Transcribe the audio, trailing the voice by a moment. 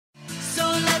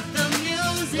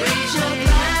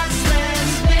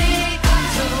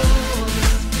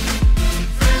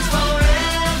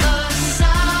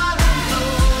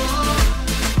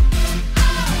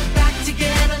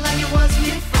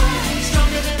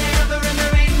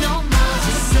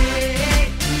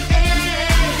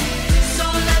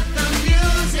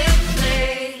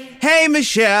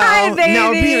Michelle. Hi, baby.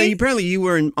 Now, apparently you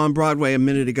were on Broadway a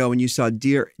minute ago and you saw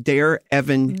Dear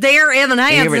Evan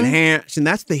Hansen.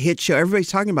 That's the hit show. Everybody's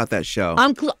talking about that show.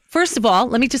 First of all,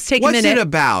 let me just take a minute. What's it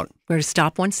about? We're going to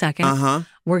stop 1 second. Uh-huh.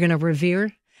 We're going to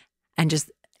revere and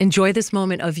just enjoy this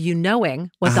moment of you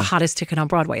knowing what the hottest ticket on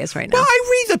Broadway is right now. Well,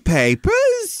 I read the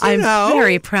papers. I'm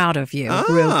very proud of you,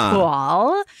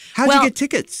 RuPaul. How'd you get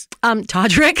tickets?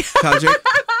 Todrick.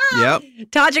 Yep.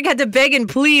 Todrick had to beg and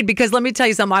plead because let me tell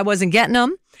you something, I wasn't getting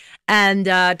them. And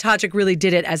Todrick really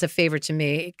did it as a favor to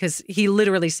me because he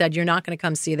literally said, you're not going to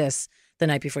come see this the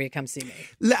night before you come see me.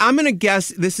 I'm going to guess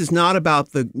this is not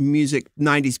about the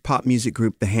 90s pop music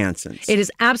group, the Hansons. It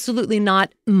is absolutely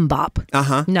not Mbop.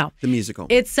 Uh-huh. No. The musical.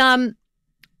 It's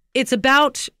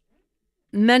about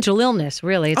mental illness,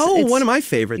 really. It's one of my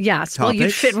favorite Yes, topics. well,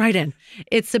 you fit right in.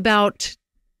 It's about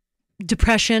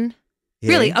depression.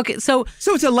 Yeah. Really? Okay, so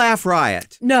it's a laugh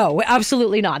riot. No,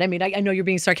 absolutely not. I mean, I know you're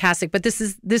being sarcastic, but this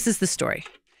is the story.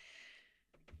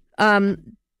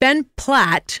 Ben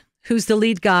Platt, who's the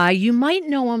lead guy, you might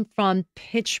know him from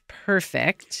Pitch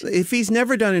Perfect. If he's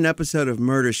never done an episode of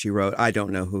Murder, She Wrote, I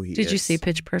don't know who he is. Did you see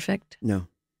Pitch Perfect? No.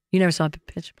 You never saw Pitch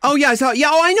Perfect? Oh, yeah, I saw. Yeah,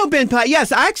 I know Ben Platt.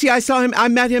 Yes, actually, I saw him. I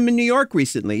met him in New York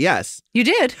recently. Yes. You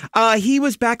did? He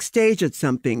was backstage at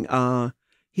something.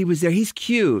 He was there. He's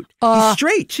cute. He's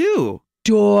straight, too.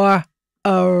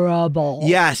 Adorable.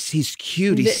 Yes, he's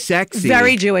cute. He's sexy.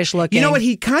 Very Jewish looking. You know what?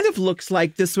 He kind of looks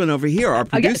like this one over here, our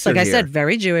producer I said,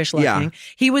 very Jewish looking. Yeah.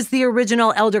 He was the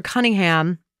original Elder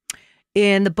Cunningham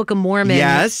in the Book of Mormon.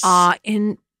 Yes. I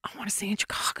want to say in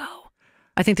Chicago.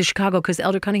 I think the Chicago, because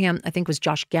Elder Cunningham, I think, was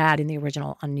Josh Gad in the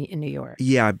original in New York.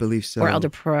 Yeah, I believe so. Or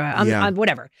Elder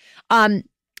whatever.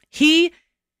 He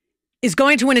is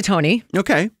going to win a Tony.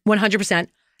 Okay. 100%.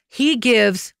 He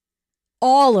gives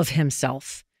all of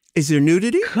himself. Is there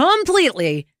nudity?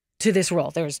 Completely to this role.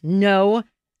 There's no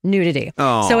nudity.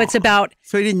 Oh. So it's about...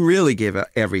 So he didn't really give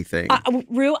everything.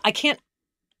 Ru,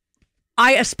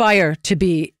 I aspire to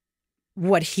be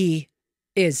what he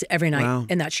is every night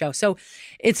in that show. So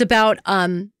it's about... I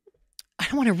don't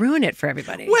want to ruin it for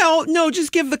everybody. Well, no,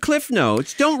 just give the cliff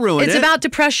notes. Don't ruin it. It's about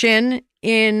depression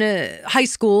in high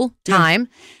school time,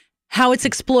 how it's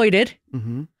exploited.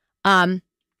 Mm-hmm.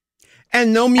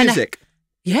 And no music.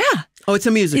 Yeah. Oh, it's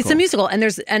a musical. It's a musical,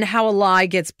 and how a lie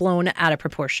gets blown out of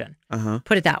proportion. Uh-huh.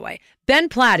 Put it that way. Ben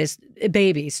Platt is a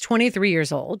baby. He's 23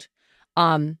 years old.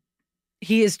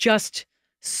 He is just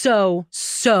so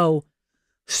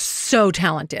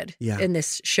talented in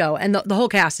this show, and the whole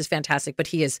cast is fantastic. But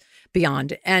he is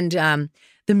beyond, and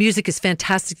the music is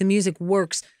fantastic. The music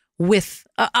works with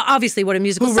obviously what a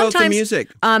musical. Who wrote the music?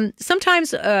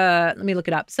 Sometimes, let me look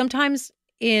it up. Sometimes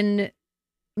in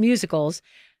musicals,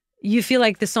 you feel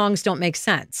like the songs don't make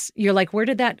sense. You're like, why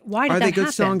did that happen? Are they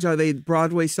good songs? Are they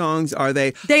Broadway songs? Are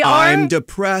they? They are. I'm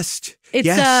depressed.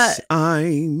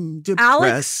 I'm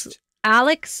depressed.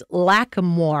 Alex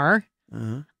Lacamoire.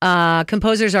 Uh-huh.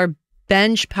 Composers are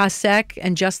Benj Pasek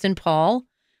and Justin Paul.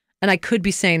 And I could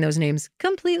be saying those names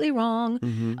completely wrong.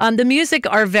 Mm-hmm. The music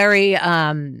are very...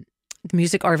 That's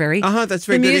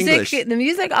very good English. The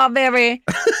music are very...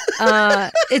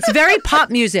 it's very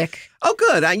pop music. Oh,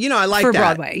 good. I like for that.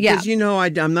 Broadway, yeah.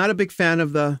 Because, I'm not a big fan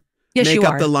of the yes, make you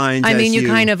up are. the lines. I mean, you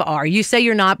kind of are. You say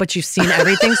you're not, but you've seen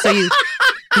everything, so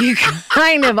you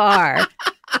kind of are.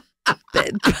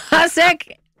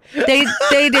 Pasek,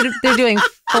 they're doing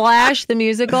Flash, the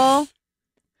musical.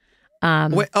 Wait,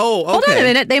 okay. Hold on a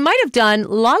minute. They might have done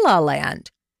La La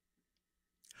Land.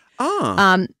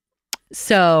 Oh.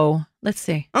 So let's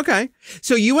see. Okay.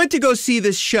 So you went to go see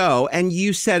this show and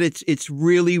you said it's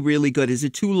really, really good. Is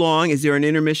it too long? Is there an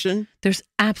intermission? There's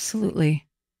absolutely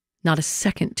not a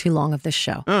second too long of this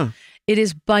show. Oh. It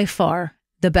is by far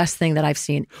the best thing that I've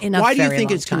seen in a very long time. Why do you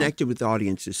think it's connected with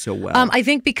audiences so well? I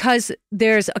think because so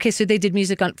they did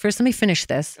music on, first let me finish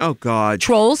this. Oh, God.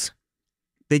 Trolls.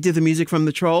 They did the music from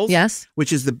the Trolls? Yes.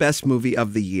 Which is the best movie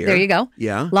of the year. There you go.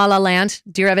 Yeah. La La Land,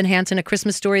 Dear Evan Hansen, A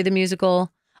Christmas Story, the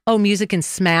musical. Oh, music in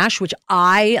Smash, which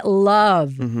I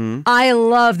love. Mm-hmm. I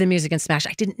love the music in Smash.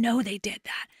 I didn't know they did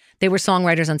that. They were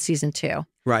songwriters on season 2.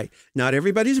 Right. Not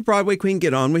everybody's a Broadway queen.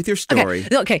 Get on with your story.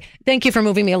 Okay. Thank you for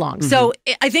moving me along. Mm-hmm. So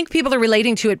I think people are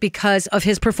relating to it because of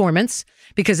his performance,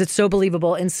 because it's so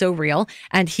believable and so real.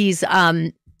 And he's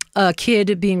a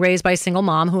kid being raised by a single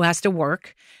mom who has to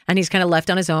work, and he's kind of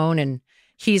left on his own, and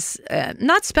he's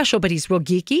not special, but he's real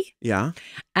geeky. Yeah.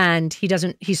 And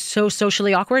he's so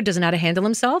socially awkward, doesn't know how to handle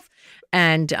himself.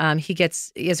 And he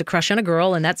has a crush on a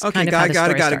girl, and that's kind of how the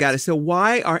story starts. Got it. So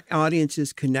why are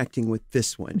audiences connecting with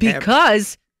this one?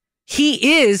 Because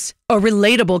he is a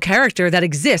relatable character that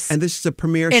exists. And this is a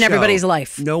premiere show. In everybody's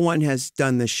life. No one has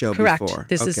done this show Correct. before.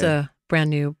 This is a brand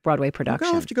new Broadway production.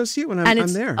 I'll have to go see it when I'm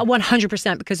there.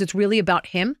 100% because it's really about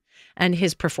him and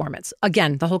his performance.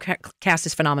 Again, the whole cast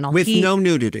is phenomenal. With no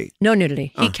nudity. No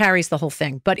nudity. He carries the whole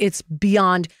thing, but it's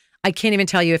beyond. I can't even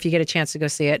tell you if you get a chance to go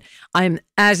see it. I'm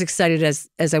as excited as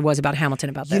I was about Hamilton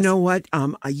about this. You know what?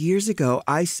 Years ago,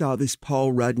 I saw this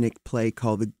Paul Rudnick play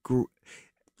called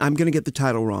I'm going to get the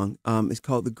title wrong. It's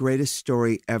called The Greatest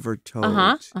Story Ever Told.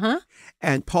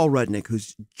 And Paul Rudnick,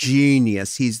 who's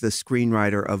genius, he's the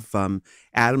screenwriter of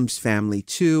Addams Family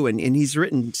 2, and he's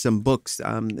written some books.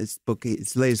 His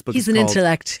latest book he's is an called,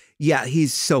 intellect. Yeah,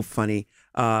 he's so funny.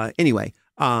 Anyway,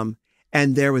 and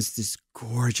there was this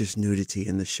gorgeous nudity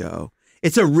in the show.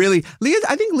 It's a really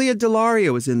I think Leah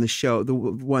Delaria was in the show, the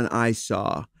one I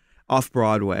saw off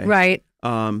Broadway. Right.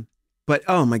 But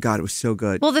oh my God, it was so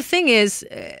good. Well, the thing is,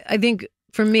 I think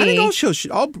for me, I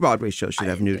think all Broadway shows should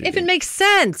have nudity. If it makes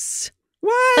sense.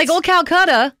 What? Like Old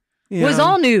Calcutta was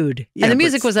all nude, and the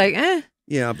music was like, eh.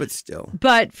 Yeah, but still.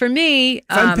 But for me, if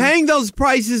I'm paying those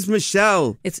prices,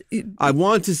 Michelle, I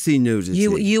want to see nudity.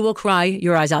 You will cry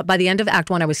your eyes out. By the end of Act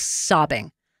 1, I was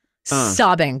sobbing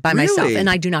by myself, and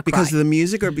I do not cry. Because of the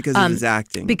music or because of his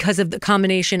acting? Because of the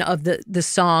combination of the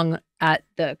song at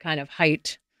the kind of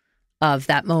height of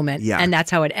that moment. Yeah. And that's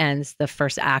how it ends, the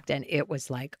first act. And it was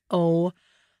like, oh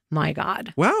my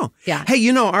God. Wow. Yeah. Hey,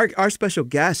 you know, our special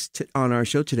guest on our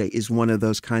show today is one of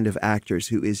those kind of actors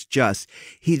who is this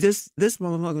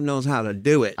motherfucker knows how to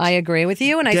do it. I agree with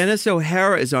you. And Denis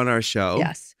O'Hare is on our show.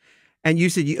 Yes. And you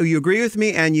said you agree with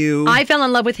me and I fell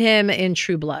in love with him in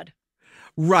True Blood.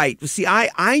 Right. See,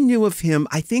 I knew of him.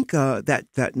 I think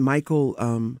that Michael,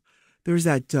 there was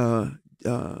that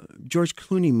George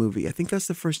Clooney movie. I think that's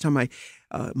the first time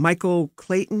Michael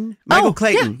Clayton.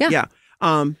 Clayton. Yeah.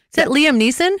 Is that Liam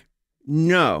Neeson?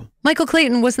 No. Michael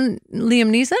Clayton wasn't Liam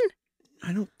Neeson?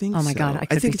 I don't think so. Oh my God.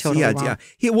 I think be totally wrong.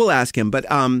 Yeah. We'll ask him. But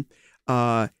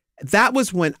that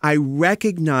was when I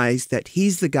recognized that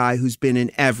he's the guy who's been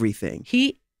in everything.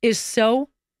 He is so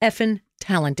effing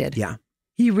talented. Yeah.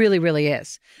 He really, really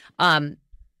is.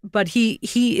 But he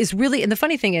is really, and the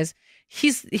funny thing is,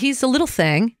 he's a little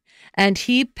thing, and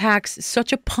he packs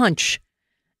such a punch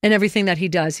in everything that he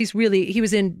does. He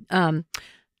was in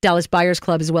Dallas Buyers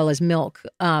Club as well as Milk.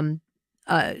 But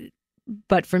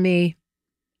for me,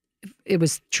 it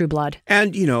was True Blood.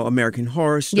 And, American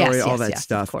Horror Story, all that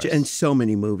stuff. And so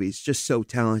many movies, just so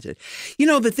talented.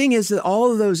 The thing is that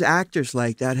all of those actors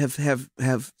like that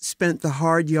have spent the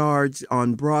hard yards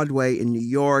on Broadway in New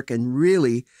York and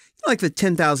really, like the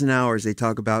 10,000 hours they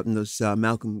talk about in those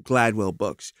Malcolm Gladwell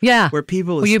books. Yeah. Where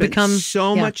people have spent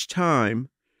so much time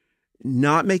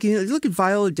not making it. Look at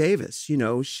Viola Davis. She'd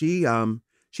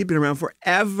been around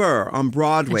forever on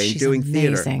Broadway and doing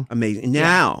theater. Amazing.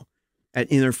 Now,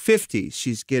 in her 50s,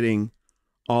 she's getting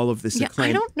all of this acclaim.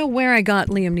 I don't know where I got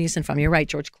Liam Neeson from. You're right,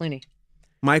 George Clooney.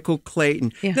 Michael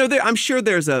Clayton. Yeah. No, I'm sure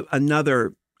there's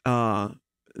another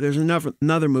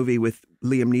movie with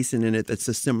Liam Neeson in it that's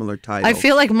a similar title. I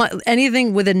feel like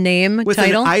anything with a name title. With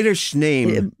an Irish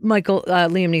name.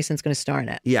 Liam Neeson's going to star in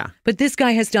it. Yeah. But this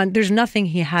guy there's nothing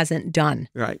he hasn't done.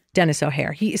 Right. Dennis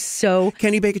O'Hare. He is so.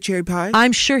 Can he bake a cherry pie?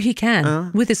 I'm sure he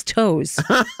can with his toes.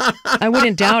 I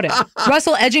wouldn't doubt it.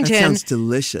 Russell Edgington. That sounds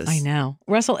delicious. I know.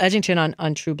 Russell Edgington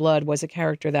on True Blood was a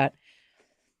character that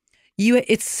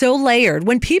it's so layered.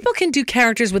 When people can do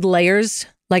characters with layers,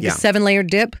 like a 7-layer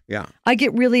dip, I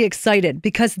get really excited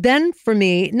because then for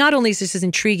me, not only is this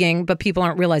intriguing, but people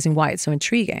aren't realizing why it's so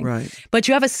intriguing. Right. But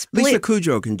you have a split. Lisa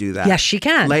Kudrow can do that. Yes, she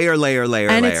can. Layer,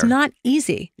 and it's not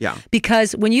easy. Yeah.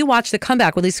 Because when you watch The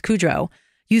Comeback with Lisa Kudrow,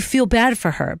 you feel bad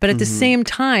for her. But at the same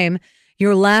time,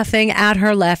 you're laughing at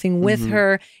her, laughing with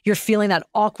her. You're feeling that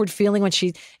awkward feeling when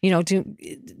she's,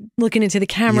 looking into the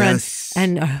camera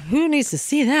and who needs to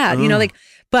see that?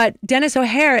 But Denis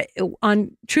O'Hare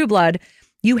on True Blood,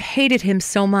 you hated him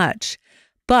so much,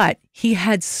 but he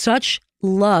had such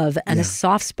love and a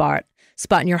soft spot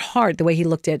in your heart, the way he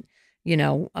looked at,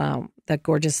 that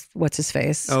gorgeous, what's his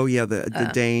face? Oh, yeah, the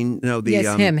Dane. No, the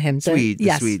him. Swede.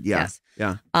 The Swede, yeah.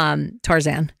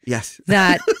 Tarzan. Yes.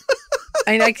 That,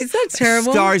 is that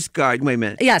terrible? Skarsgård, wait a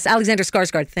minute. Yes, Alexander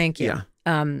Skarsgård, thank you.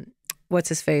 Yeah. What's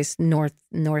his face?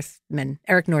 Northman.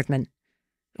 Eric Northman.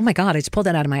 Oh my God, I just pulled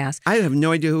that out of my ass. I have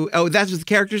no idea who. Oh, that's the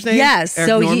character's name? Yes.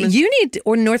 Eric Northman?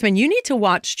 Northman, you need to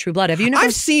watch True Blood. Have you never?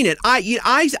 I've seen it.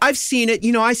 I've seen it.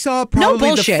 I saw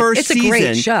probably the first season. It's a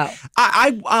great show.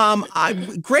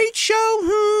 Great show?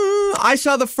 I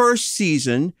saw the first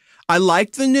season. I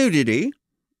liked the nudity.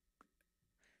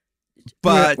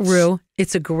 But Rue,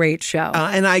 it's a great show.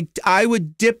 And I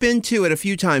would dip into it a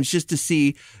few times just to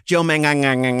see Joe run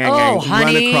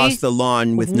across the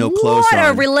lawn with no clothes on. What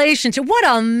a relationship. What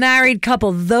a married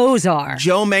couple those are.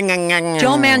 Joe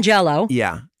Manganiello.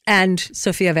 Yeah. And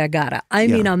Sofia Vergara. I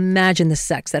mean, imagine the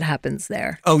sex that happens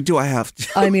there. Oh, do I have to?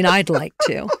 I mean, I'd like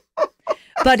to.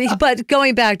 But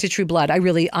going back to True Blood,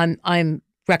 I'm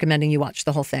recommending you watch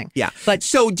the whole thing. Yeah. But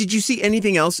so did you see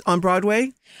anything else on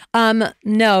Broadway?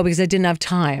 No, because I didn't have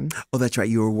time. Oh, that's right.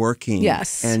 You were working.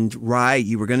 Yes. And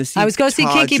you were going to see I was going to see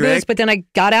Kinky Boots, but then I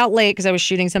got out late because I was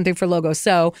shooting something for Logo.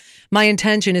 So my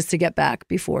intention is to get back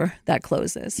before that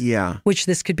closes. Yeah. Which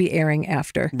this could be airing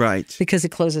after. Right. Because it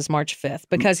closes March 5th.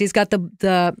 Because he's got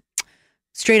the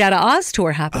Straight Outta Oz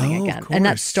tour happening again. And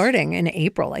that's starting in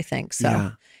April, I think.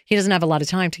 So he doesn't have a lot of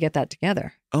time to get that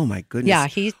together. Oh, my goodness. Yeah,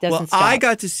 he doesn't stop. I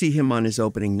got to see him on his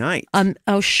opening night.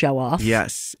 Show off.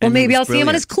 Yes. Well, maybe I'll see him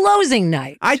on his closing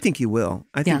night. I think you will.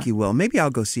 I think you will. Maybe I'll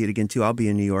go see it again, too. I'll be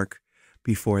in New York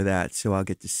before that, so I'll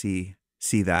get to see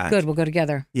that. Good. We'll go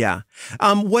together. Yeah.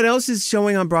 What else is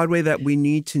showing on Broadway that we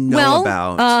need to know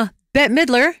about? Bette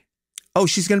Midler. Oh,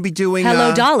 she's going to be doing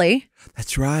Hello, Dolly.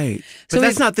 That's right. But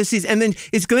that's not this season. And then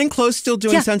is Glenn Close still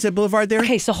doing Sunset Boulevard there?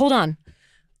 Okay, so hold on.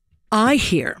 I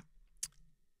hear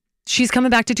she's coming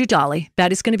back to do Dolly.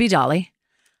 Bette is going to be Dolly.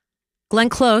 Glenn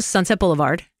Close, Sunset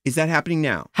Boulevard. Is that happening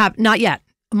now? Not yet.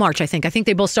 March, I think. I think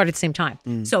they both start at the same time.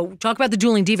 So talk about the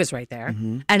dueling divas right there.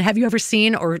 And have you ever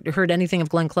seen or heard anything of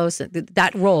Glenn Close?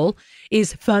 That role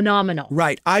is phenomenal.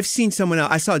 Right. I've seen someone else.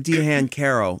 I saw Diane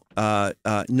Carroll, not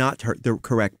the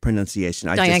correct pronunciation.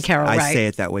 Diane Carroll, right. I say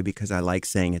it that way because I like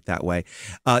saying it that way.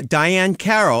 Diane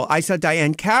Carroll. I saw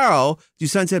Diane Carroll do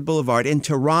Sunset Boulevard in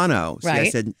Toronto. See, right. I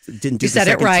said, didn't do you the said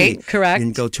second it right. T. Correct.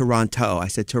 Didn't go Toronto. I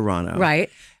said Toronto. Right.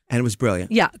 And it was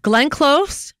brilliant. Yeah. Glenn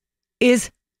Close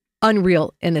is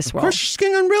unreal in this role. Of course, she's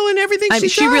getting unreal in everything she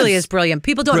does. She really is brilliant.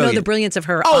 People don't know the brilliance of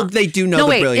her. Oh, they do know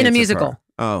the brilliance in a of musical. her.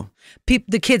 Oh.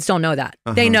 The kids don't know that.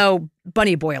 They know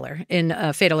Bunny Boiler in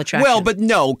Fatal Attraction. Well, but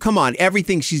no, come on.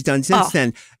 Everything she's done since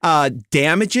then.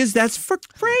 Damages, that's for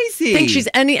crazy. I think she's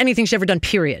anything she's ever done,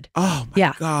 period. Oh,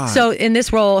 my God. So in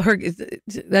this role,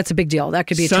 that's a big deal. That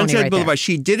could be a Tony right Boulevard. there.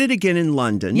 She did it again in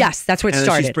London. Yes, that's where it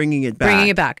started. She's bringing it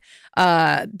back.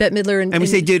 Bette Midler. And we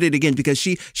say did it again because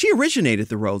she originated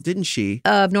the role, didn't she?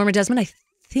 Of Norma Desmond? I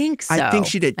think so. I think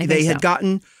she did. They had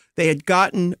gotten Faye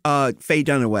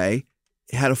Dunaway,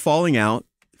 had a falling out.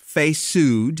 Faye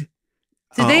sued.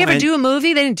 Did they ever do a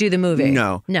movie? They didn't do the movie.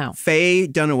 No. Faye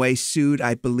Dunaway sued,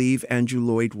 I believe, Andrew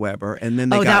Lloyd Webber. And then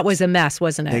that was a mess,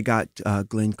 wasn't it? They got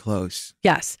Glenn Close.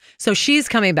 Yes. So she's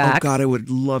coming back. Oh, God, I would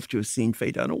love to have seen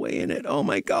Faye Dunaway in it. Oh,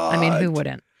 my God. I mean, who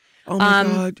wouldn't? Oh, my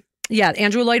God. Yeah,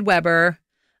 Andrew Lloyd Webber.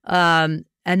 And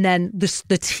then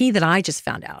the tea that I just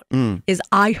found out is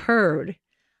I heard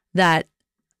that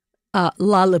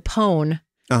La Lupone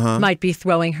might be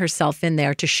throwing herself in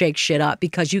there to shake shit up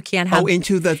because you can't have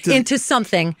into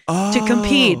something to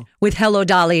compete with Hello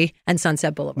Dolly and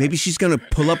Sunset Boulevard. Maybe she's going to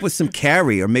pull up with some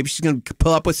Carrie, or maybe she's going to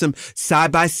pull up with some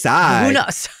Side by Side. Who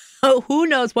knows? Who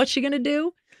knows? What's she going to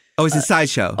do? Oh, it's a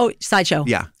sideshow. Oh, sideshow.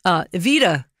 Yeah.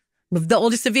 Evita, the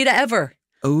oldest Evita ever.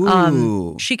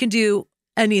 Ooh. She can do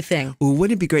anything. Ooh,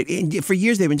 wouldn't it be great? For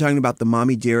years, they've been talking about the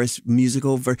Mommy Dearest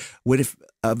musical. What if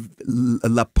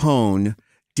Lapone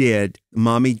did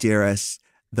Mommy Dearest,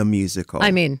 the musical?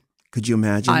 I mean, could you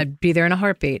imagine? I'd be there in a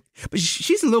heartbeat. But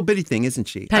she's a little bitty thing, isn't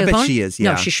she? Patty I bet LuPone? she is,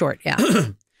 yeah. No, she's short, yeah.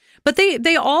 But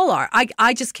they all are.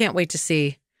 I just can't wait to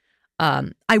see.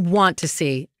 I want to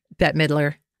see Bette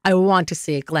Midler. I want to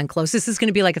see Glenn Close. This is going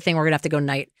to be like a thing we're going to have to go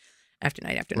night after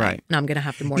night after night. Right. And I'm going to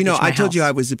have to mortgage I my told you house.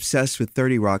 I was obsessed with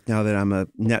 30 Rock now that I'm a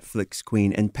Netflix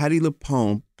queen. And Patty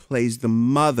LuPone plays the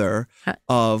mother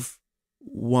of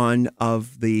one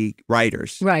of the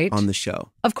writers on the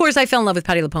show. Of course, I fell in love with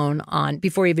Patty LuPone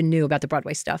before I even knew about the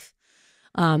Broadway stuff.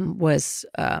 Life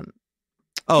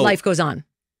Goes On.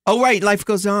 Oh, right. Life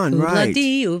Goes On. Right.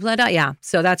 Ooh-blah-dee, yeah.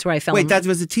 So that's where I fell in. Wait, that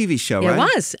was a TV show, right? It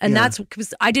was. And that's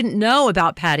because I didn't know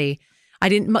about Patty.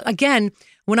 Again,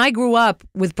 when I grew up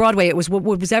with Broadway, it was what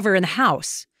was ever in the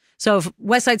house. So if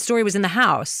West Side Story was in the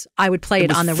house, I would play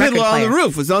it on the record player. Fiddler on the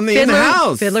Roof was in the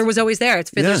house. Fiddler was always there.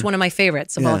 Fiddler's one of my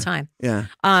favorites of all time. Yeah.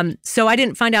 So I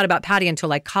didn't find out about Patty until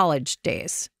like college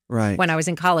days. Right. When I was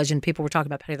in college and people were talking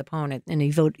about Patty LuPone and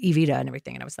Evita and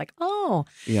everything. And I was like,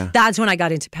 yeah. That's when I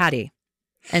got into Patty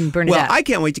and Bernadette. Well, I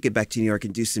can't wait to get back to New York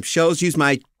and do some shows. Use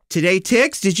my Today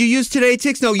Ticks. Did you use Today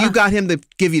Ticks? No, you got him to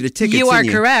give you the tickets. You are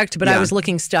correct, but I was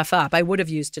looking stuff up. I would have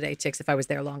used Today Ticks if I was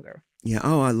there longer. Yeah.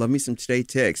 Oh, I love me some Today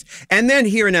Ticks. And then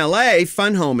here in LA,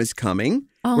 Fun Home is coming.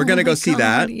 We're going to go see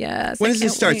that. Yes. When does it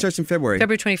start? It starts in February.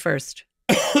 February 21st.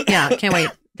 Yeah, can't wait.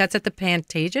 That's at the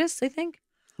Pantages, I think.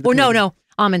 No,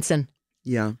 Amundsen.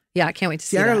 Yeah. Yeah, I can't wait to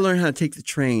see I got that. to learn how to take the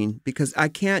train because I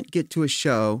can't get to a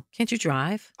show. Can't you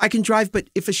drive? I can drive, but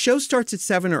if a show starts at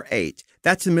 7 or 8,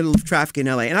 that's the middle of traffic in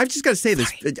LA. And I've just got to say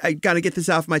this. I got to get this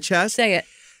off my chest. Say it.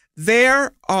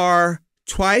 There are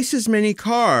twice as many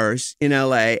cars in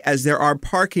LA as there are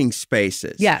parking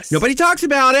spaces. Yes. Nobody talks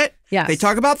about it. Yes. They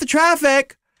talk about the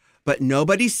traffic, but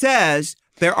nobody says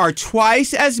there are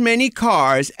twice as many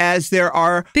cars as there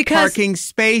are parking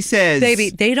spaces. Baby,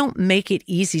 they don't make it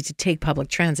easy to take public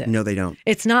transit. No, they don't.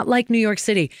 It's not like New York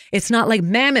City. It's not like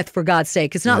Mammoth, for God's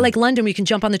sake. It's not like London where you can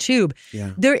jump on the tube.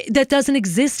 Yeah. That doesn't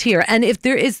exist here. And if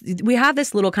there is, we have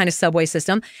this little kind of subway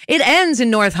system. It ends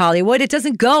in North Hollywood. It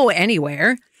doesn't go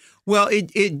anywhere. Well,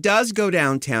 it does go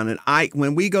downtown. And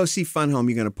when we go see Fun Home,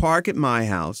 you're going to park at my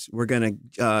house. We're going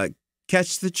to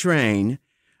catch the train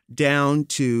down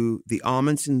to the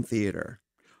Amundsen Theater.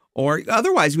 Or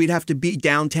otherwise, we'd have to be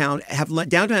downtown,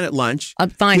 downtown at lunch,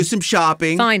 fine. do some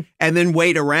shopping, Fine. And then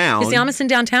wait around. Is the Amundsen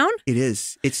downtown? It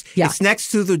is. It's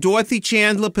next to the Dorothy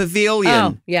Chandler Pavilion.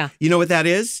 Oh, yeah. You know what that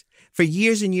is? For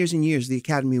years and years and years, the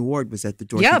Academy Award was at the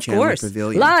Dorothy Chandler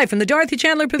Pavilion. Live from the Dorothy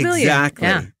Chandler Pavilion. Exactly.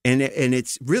 Yeah. And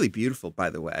it's really beautiful, by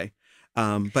the way.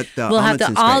 But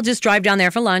I'll just drive down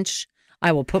there for lunch.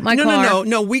 I will put my car.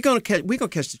 No. We're gonna catch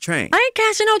the train. I ain't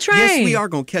catching no train. Yes, we are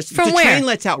gonna catch From the where? train.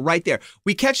 Lets out right there.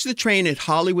 We catch the train at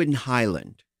Hollywood and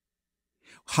Highland.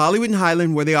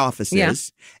 Where the office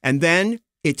is, and then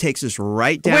it takes us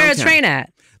right downtown. Where a train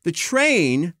at? The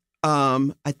train.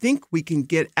 I think we can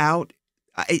get out.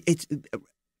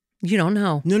 You don't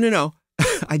know. No.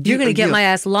 I do. You're gonna get my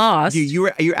ass lost.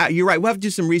 You're right. We'll have to do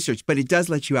some research, but it does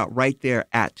let you out right there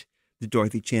at the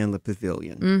Dorothy Chandler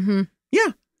Pavilion. Mm-hmm. Yeah.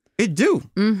 It do.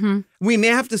 Mm-hmm. We may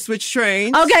have to switch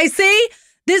trains. Okay, see?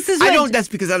 This is that's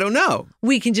because I don't know.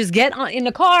 We can just get in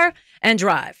the car and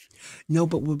drive. No,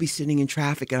 but we'll be sitting in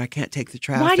traffic and I can't take the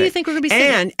traffic. Why do you think we're going to be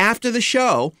sitting? And after the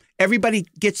show, everybody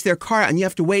gets their car and you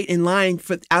have to wait in line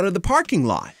out of the parking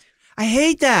lot. I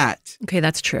hate that. Okay,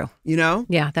 that's true. You know?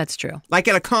 Yeah, that's true. Like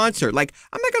at a concert. Like,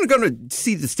 I'm not going to go to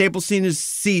see the Staple Singers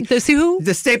see who?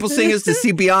 The Staple Singers to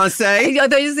see Beyonce. I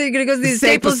thought you said you're going to go see the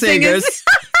Staple Singers.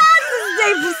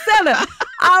 Staples Center.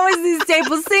 I always see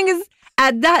Staples Singers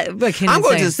at that. I'm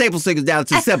going to the Staples Singers down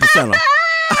to the Staples Center.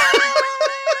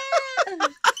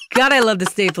 God, I love the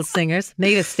Staples Singers.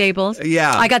 Mavis Staples.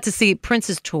 Yeah. I got to see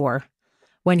Prince's tour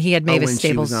when he had Mavis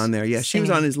Staples. She was on there. Yeah, she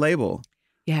was on his label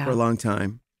for a long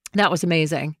time. That was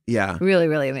amazing. Yeah. Really,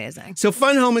 really amazing. So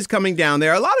Fun Home is coming down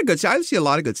there. I see a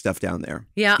lot of good stuff down there.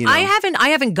 Yeah, you know? I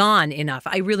haven't gone enough.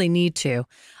 I really need to.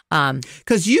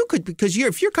 Because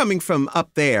if you're coming from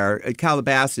up there at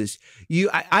Calabasas,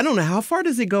 I don't know how far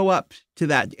does it go up to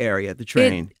that area, the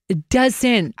train? It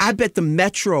doesn't. I bet the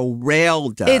Metro Rail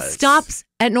does. It stops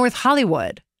at North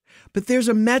Hollywood. But there's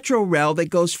a Metro Rail that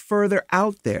goes further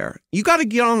out there. You got to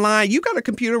get online. You got a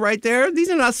computer right there. These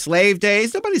are not slave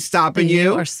days. Nobody's stopping you.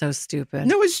 You are so stupid.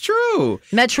 No, it's true.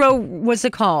 Metro, what's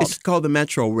it called? It's called the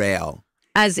Metro Rail.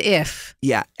 As if.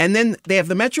 Yeah. And then they have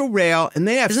the Metro Rail and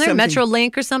they have Isn't there Metro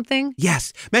Link or something?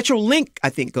 Yes. Metro Link, I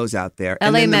think, goes out there.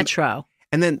 LA Metro.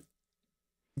 And then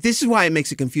this is why it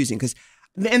makes it confusing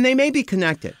and they may be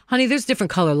connected. Honey, there's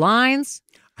different color lines.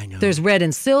 I know. There's red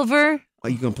and silver. Are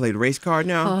you going to play the race card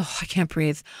now? Oh, I can't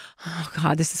breathe. Oh,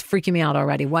 God, this is freaking me out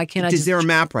already. Why can't I Is there a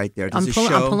map right there? I'm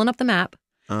pulling up the map.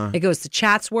 It goes to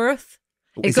Chatsworth.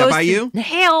 Is that by you?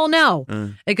 Hell no.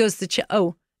 It goes to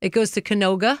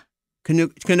Canoga.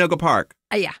 Canoga Park.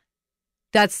 Yeah.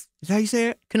 Is that how you say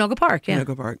it? Canoga Park, yeah.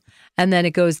 Canoga Park. And then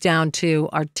it goes down to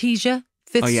Artesia,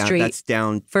 5th Street. That's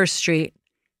down. 1st Street,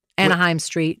 Anaheim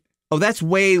Street. Oh, that's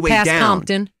way past down.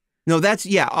 Compton. No,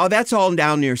 that's all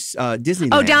down near Disneyland.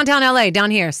 Oh, downtown LA,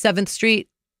 down here, 7th Street,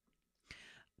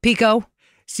 Pico.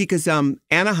 See, because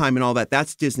Anaheim and all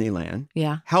that's Disneyland.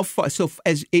 Yeah. How far? So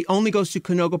as it only goes to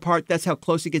Canoga Park, that's how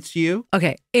close it gets to you?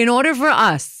 Okay. In order for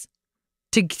us,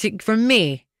 for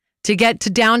me, to get to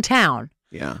downtown,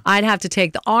 I'd have to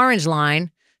take the orange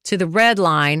line to the red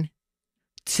line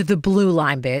to the blue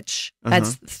line, bitch.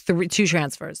 That's 2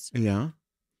 transfers. Yeah.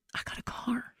 I got a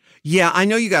car. Yeah, I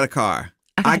know you got a car.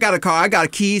 I got a car. I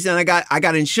got keys and I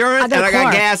got insurance and I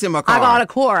got gas in my car. I got a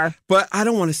car. But I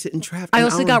don't want to sit in traffic. I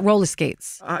also got roller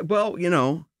skates. Well,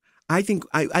 I think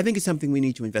it's something we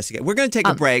need to investigate. We're going to take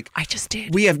a break. I just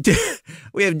did. We have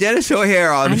Denis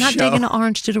O'Hare on the show. I'm not taking the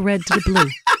orange to the red to the blue.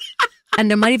 And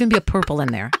there might even be a purple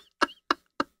in there.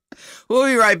 We'll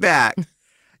be right back.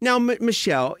 Now,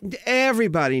 Michelle,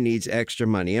 everybody needs extra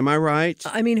money. Am I right?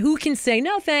 I mean, who can say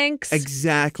no thanks?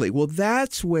 Exactly. Well,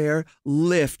 that's where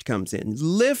Lyft comes in.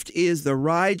 Lyft is the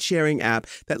ride-sharing app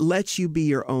that lets you be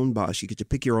your own boss. You get to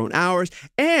pick your own hours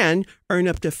and earn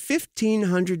up to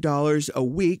 $1,500 a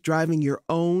week driving your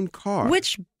own car.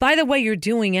 Which, by the way, you're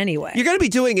doing anyway. You're going to be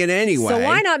doing it anyway. So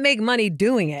why not make money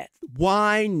doing it?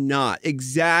 Why not?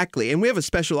 Exactly. And we have a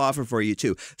special offer for you,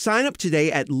 too. Sign up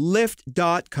today at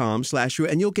lyft.com/Ru,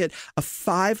 and you'll get a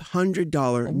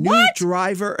 $500 new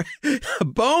driver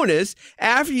bonus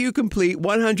after you complete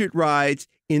 100 rides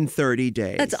in 30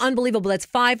 days. That's unbelievable. That's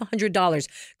 $500.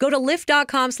 Go to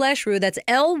lyft.com/Ru. That's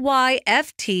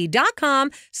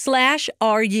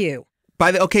LYFT.com/RU.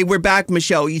 Okay, we're back,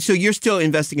 Michelle. So you're still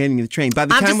investigating the train. By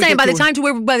the time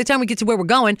we get to where we're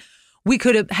going, we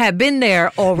could have been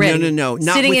there already. No.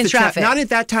 Not sitting in traffic. Not at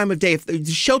that time of day. If the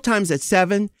show time's at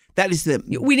 7, that is the...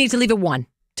 We need to leave at 1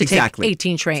 to take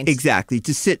 18 trains. Exactly.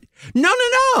 To sit...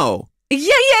 No.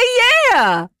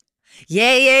 Yeah.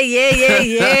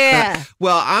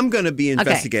 Well, I'm going to be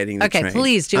investigating the train. Okay,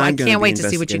 please do. I can't wait to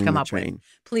see what you come up with.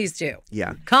 Please do.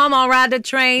 Yeah. Come on, ride the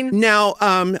train. Now,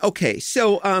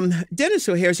 so Denis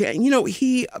O'Hare,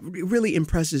 he really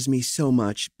impresses me so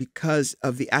much because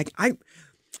of the act. I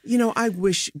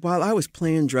wish while I was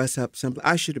playing dress up,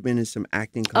 I should have been in some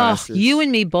acting classes. Oh, you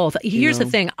and me both. Here's the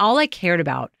thing. All I cared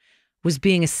about was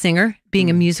being a singer,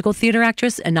 being a musical theater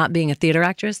actress, and not being a theater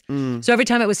actress. So every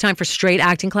time it was time for straight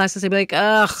acting classes, I'd be like,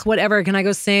 ugh, whatever. Can I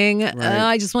go sing? Right.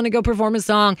 I just want to go perform a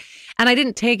song. And I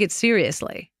didn't take it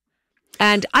seriously.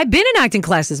 And I've been in acting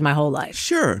classes my whole life.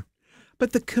 Sure.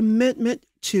 But the commitment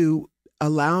to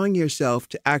allowing yourself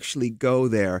to actually go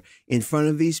there in front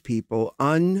of these people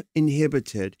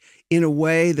uninhibited in a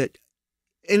way that,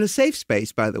 in a safe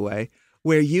space, by the way,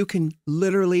 where you can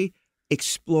literally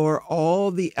explore all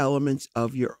the elements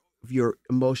of your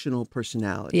emotional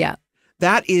personality. Yeah.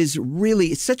 That is really,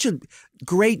 it's such a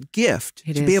great gift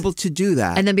to be able to do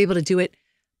that. And then be able to do it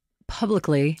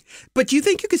publicly. But do you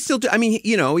think you could still do, I mean,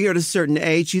 you're at a certain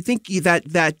age, you think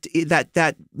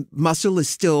that muscle is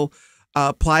still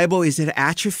pliable? Is it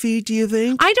atrophied, do you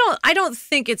think? I don't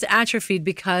think it's atrophied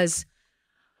because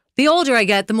the older I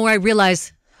get, the more I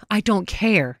realize I don't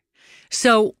care.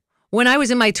 So when I was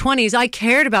in my 20s, I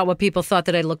cared about what people thought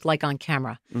that I looked like on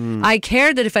camera. I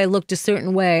cared that if I looked a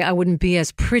certain way, I wouldn't be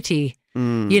as pretty.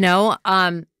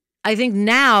 I think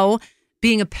now,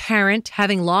 being a parent,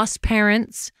 having lost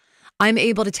parents, I'm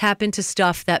able to tap into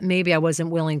stuff that maybe I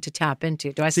wasn't willing to tap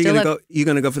into. You're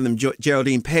gonna go for them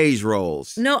Geraldine Page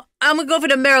roles? No, I'm gonna go for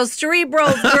the Meryl Streep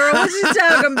roles, girl. What you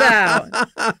talking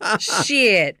about?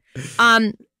 Shit.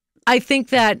 I think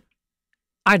that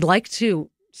I'd like to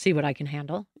see what I can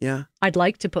handle. Yeah. I'd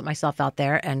like to put myself out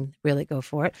there and really go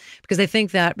for it because I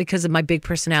think that because of my big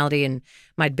personality and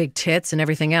my big tits and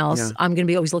everything else, I'm going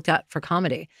to be always looked at for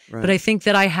comedy. Right. But I think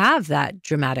that I have that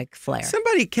dramatic flair.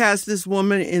 Somebody cast this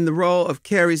woman in the role of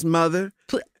Carrie's mother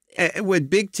with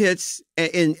big tits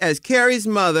as Carrie's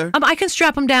mother. I can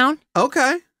strap them down.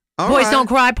 Okay. Boys Don't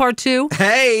Cry Part 2.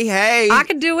 Hey. I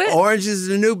can do it. Orange is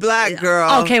the new black,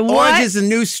 girl. Okay, what? Orange is the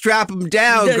new strap them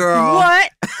down, girl.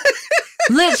 What?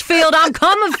 Litchfield, I'm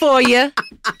coming for you.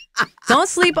 Don't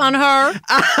sleep on her.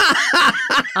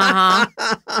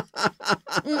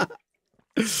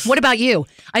 What about you?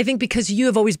 I think because you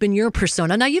have always been your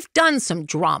persona. Now, you've done some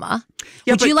drama.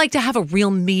 Yeah, would you like to have a real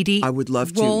meaty I would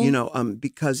love role? To,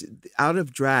 because out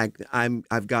of drag,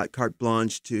 I've got carte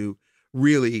blanche to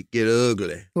really get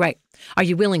ugly. Right. Are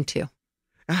you willing to?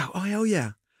 Oh, hell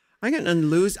yeah. I got nothing to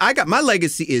lose. My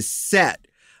legacy is set.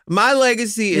 My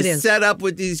legacy is set up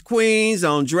with these queens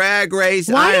on Drag Race.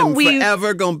 I am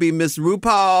forever going to be Miss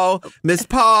RuPaul. Miss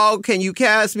Paul, can you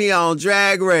cast me on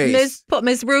Drag Race?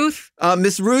 Miss Ruth?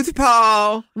 Miss Ruth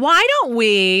Paul. Why don't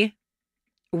we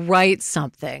write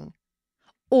something?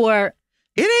 Or...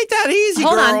 It ain't that easy,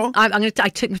 Hold girl. on.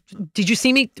 Did you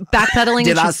see me backpedaling?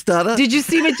 Did I stutter? Did you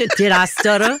see me? Did I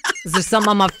stutter? Is there something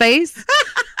on my face?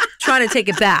 Trying to take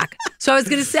it back. So I was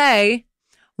going to say,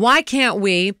 why can't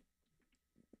we...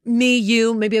 Me,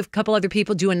 you, maybe a couple other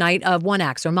people do a night of one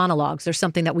acts or monologues or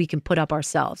something that we can put up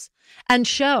ourselves and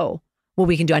show what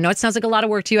we can do. I know it sounds like a lot of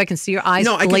work to you. I can see your eyes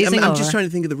glazing over. I'm just trying to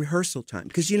think of the rehersal time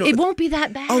because it won't be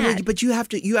that bad. Oh, but you have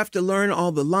to learn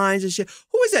all the lines and shit.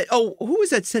 Who was that? Oh, who was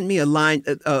that? Sent me a line.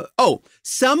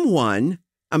 Someone.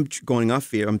 I'm going off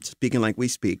here. I'm speaking like we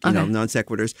speak. You know, non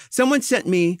sequiturs. Someone sent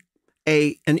me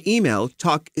an email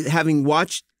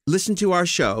listened to our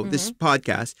show, this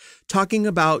podcast, talking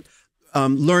about.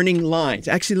 Learning lines.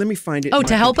 Actually, let me find it. Oh,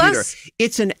 to help us?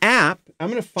 It's an app. I'm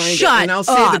going to find it. Shut And I'll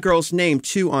say up. the girl's name,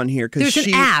 too, on here. There's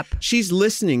an app. She's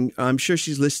listening. I'm sure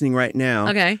she's listening right now.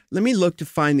 Okay. Let me look to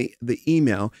find the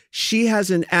email. She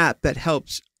has an app that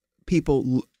helps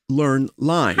people learn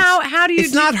lines. How do you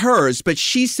It's not hers, but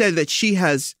she said that she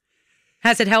has...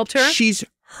 Has it helped her? She's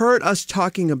heard us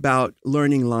talking about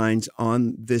learning lines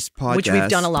on this podcast. Which we've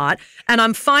done a lot. And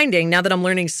I'm finding, now that I'm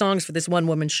learning songs for this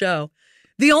one-woman show,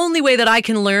 the only way that I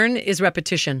can learn is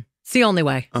repetition. It's the only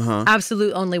way.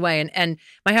 Absolute only way. And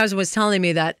my husband was telling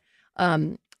me that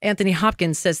Anthony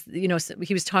Hopkins says, you know,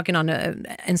 he was talking on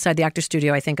inside the actor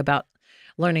studio, I think, about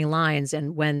learning lines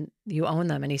and when you own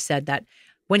them. And he said that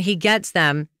when he gets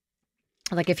them,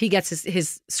 like if he gets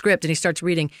his script and he starts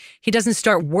reading, he doesn't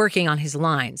start working on his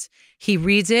lines. He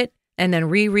reads it and then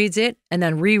rereads it and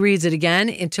then rereads it again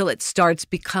until it starts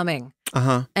becoming.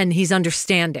 And he's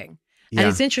understanding. Yeah. And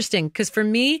it's interesting because for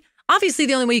me, obviously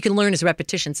the only way you can learn is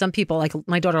repetition. Some people, like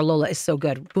my daughter Lola, is so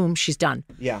good. Boom, she's done.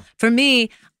 Yeah. For me,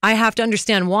 I have to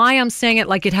understand why I'm saying it,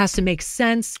 like it has to make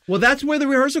sense. Well, that's where the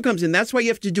rehearsal comes in. That's why you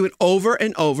have to do it over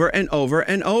and over and over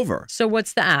and over. So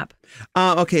what's the app?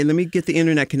 Okay, let me get the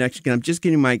internet connection. I'm just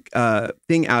getting my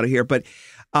thing out of here. But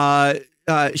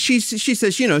she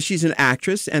says, you know, she's an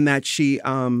actress and that she...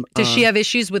 Does she have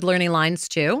issues with learning lines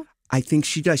too? I think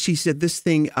she does. She said this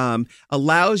thing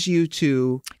allows you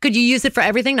to... Could you use it for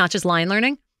everything, not just line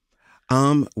learning?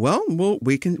 Well,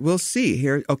 we'll see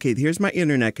here. Okay, here's my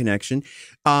internet connection.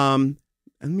 Let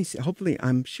me see. Hopefully,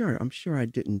 I'm sure I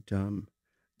didn't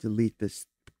delete this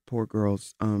poor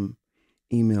girl's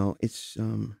email. It's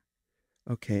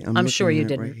okay. I'm sure you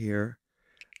didn't. Right here.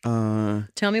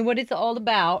 Tell me what it's all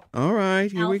about. All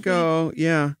right, here we go.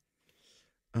 Yeah.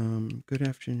 Good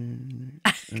afternoon.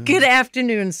 Good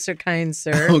afternoon, sir, kind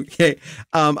sir. Okay.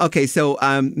 Okay. So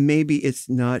maybe it's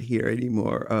not here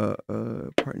anymore.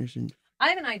 Partners in. I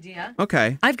have an idea.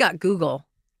 Okay. I've got Google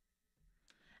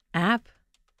app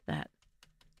that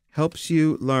helps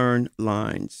you learn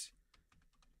lines.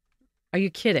 Are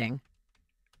you kidding?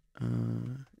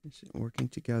 Is it working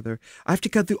together? I have to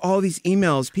cut through all these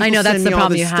emails. People I know that's the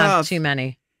problem. You stuff. have too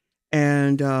many.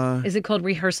 And is it called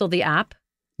Rehearsal the app?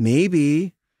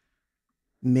 Maybe.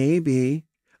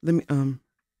 Let me.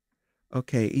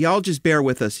 Okay, y'all just bear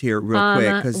with us here real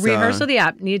quick. Cause, Rehearsal the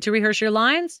app. Need to rehearse your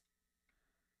lines?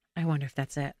 I wonder if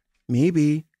that's it.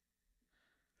 Maybe.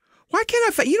 Why can't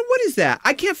I find? You know what is that?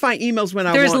 I can't find emails when I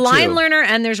want to. There's Line Learner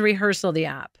and there's Rehearsal the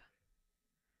app.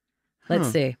 Let's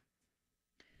see.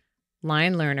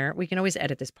 Line Learner. We can always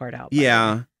edit this part out.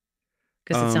 Yeah.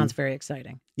 Because it sounds very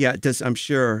exciting. Yeah, it does. I'm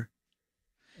sure.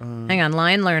 Hang on.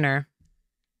 Line Learner.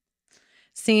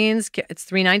 Scenes. It's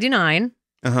 $3.99.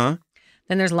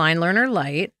 Then there's Line Learner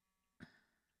Lite.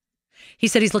 He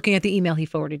said he's looking at the email he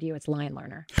forwarded you. It's Line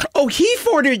Learner. Oh, he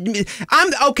forwarded me.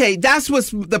 Okay. That's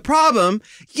what's the problem.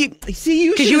 You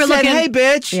should have said, "Hey,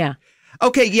 bitch." Yeah.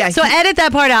 Okay. Yeah. So edit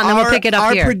that part out, and then we'll pick it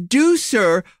up here. Our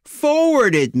producer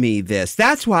forwarded me this.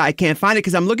 That's why I can't find it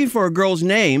because I'm looking for a girl's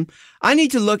name. I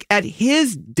need to look at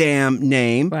his damn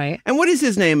name. Right. And what is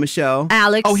his name, Michelle?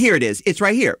 Alex. Oh, here it is. It's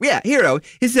right here. Yeah. Here.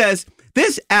 It says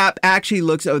this app actually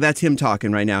looks. Oh, that's him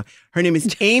talking right now. Her name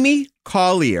is Amy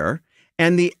Collier.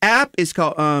 And the app is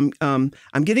called, I'm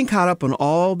getting caught up on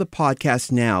all the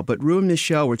podcasts now, but Ru and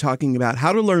Michelle were talking about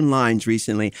how to learn lines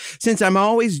recently. Since I'm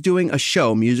always doing a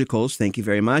show, musicals, thank you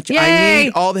very much. Yay! I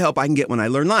need all the help I can get when I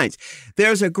learn lines.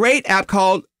 There's a great app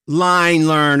called Line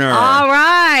Learner. All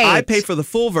right. I pay for the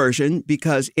full version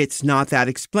because it's not that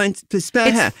expensive. It's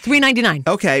 $3.99.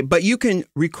 Okay, but you can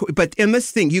record. But in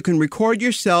this thing, you can record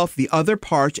yourself the other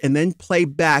parts and then play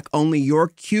back only your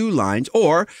cue lines,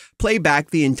 or play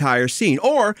back the entire scene,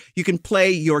 or you can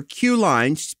play your cue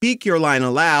line, speak your line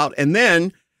aloud, and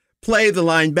then play the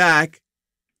line back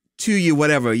to you,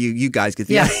 whatever you guys get.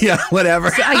 Yeah, whatever.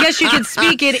 So I guess you could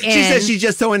speak it in. She says she's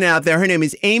just throwing it out there. Her name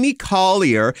is Amy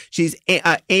Collier. She's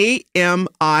AMIEE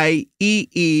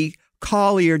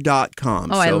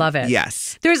Collier.com. Oh, I love it.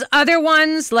 Yes. There's other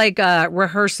ones like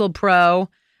Rehearsal Pro,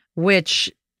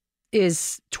 which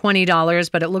is $20,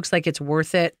 but it looks like it's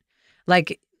worth it.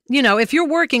 Like, you know, if you're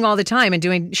working all the time and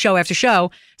doing show after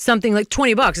show, something like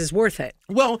 $20 is worth it.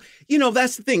 Well, you know,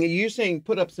 that's the thing. You're saying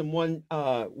put up some one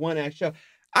act show.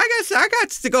 I got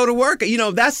to go to work. You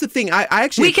know, that's the thing. I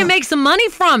actually... We can make some money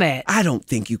from it. I don't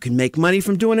think you can make money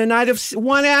from doing a night of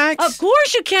one act. Of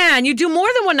course you can. You do more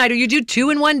than one night, or you do two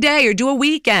in one day, or do a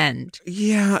weekend.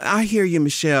 Yeah, I hear you,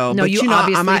 Michelle. No, but you know,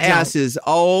 obviously my don't. ass is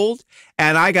old,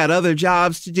 and I got other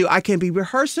jobs to do. I can't be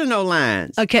rehearsing no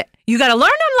lines. Okay. You got to learn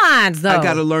them lines, though. I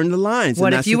got to learn the lines.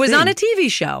 What and if you was on a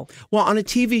TV show? Well, on a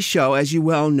TV show, as you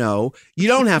well know, you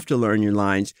don't have to learn your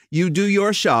lines. You do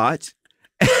your shot.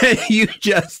 You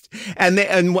just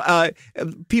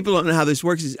people don't know how this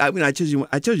works. I mean, I told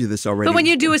you this already. But when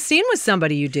you do a scene with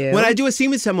somebody, you do. When I do a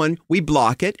scene with someone, we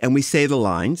block it and we say the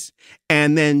lines,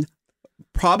 and then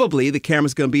probably the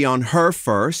camera's going to be on her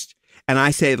first, and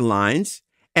I say the lines.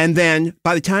 And then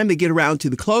by the time they get around to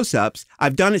the close-ups,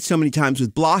 I've done it so many times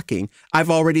with blocking, I've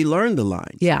already learned the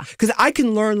lines. Yeah. Because I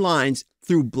can learn lines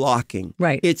through blocking.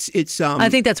 Right. It's I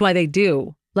think that's why they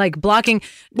do. Like blocking.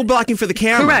 Well, blocking for the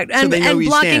camera. Correct. And, so they know and you're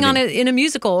blocking standing. in a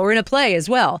musical or in a play as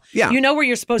well. Yeah. You know where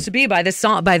you're supposed to be by this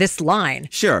song, by this line.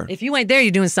 Sure. If you ain't there,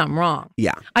 you're doing something wrong.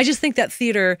 Yeah. I just think that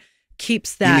theater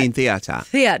keeps that. You mean theater?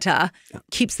 Theater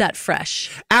keeps that fresh.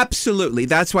 Absolutely.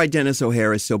 That's why Denis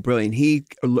O'Hare is so brilliant. He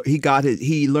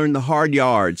learned the hard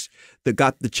yards,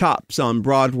 got the chops on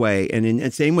Broadway,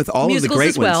 and same with all musicals of the great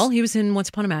as well. ones. He was in Once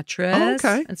Upon a Mattress. Oh,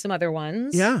 okay. And some other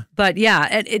ones. Yeah. But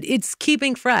yeah, it's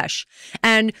keeping fresh.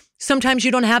 And sometimes you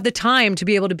don't have the time to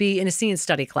be able to be in a scene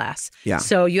study class. Yeah.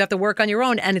 So you have to work on your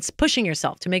own, and it's pushing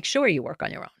yourself to make sure you work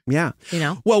on your own. Yeah. You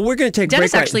know? Well, we're going to take a break.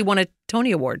 Dennis actually won a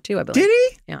Tony Award too, I believe. Did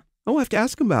he? Yeah. Oh, I have to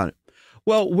ask him about it.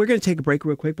 Well, we're going to take a break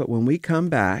real quick, but when we come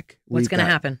back, what's going to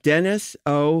happen? Denis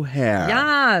O'Hare.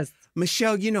 Yes.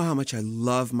 Michelle, you know how much I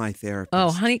love my therapist.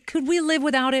 Oh, honey, could we live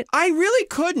without it? I really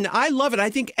couldn't. I love it. I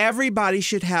think everybody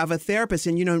should have a therapist.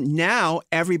 And, now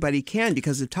everybody can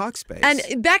because of Talkspace.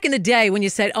 And back in the day when you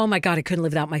said, oh, my God, I couldn't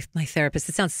live without my therapist,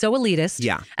 it sounds so elitist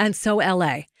and so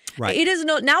L.A. Right. It is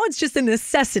now it's just a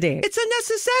necessity. It's a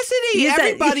necessity.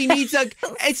 Everybody needs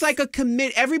it's like a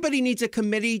commit. Everybody needs a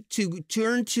committee to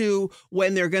turn to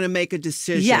when they're going to make a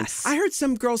decision. Yes. I heard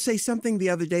some girl say something the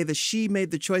other day that she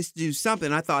made the choice to do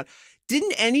something. I thought,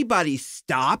 didn't anybody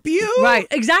stop you? Right,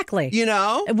 exactly.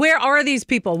 Where are these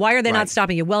people? Why are they not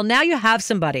stopping you? Well, now you have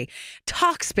somebody.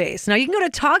 Talkspace. Now you can go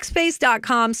to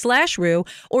Talkspace.com/Rue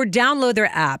or download their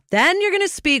app. Then you're going to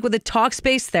speak with a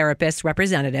Talkspace therapist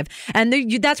representative. And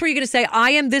that's where you're going to say,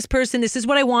 I am this person. This is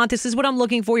what I want. This is what I'm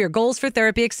looking for. Your goals for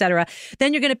therapy, etc.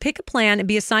 Then you're going to pick a plan and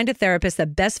be assigned a therapist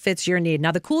that best fits your need.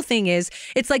 Now, the cool thing is,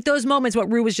 it's like those moments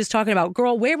what Rue was just talking about.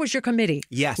 Girl, where was your committee?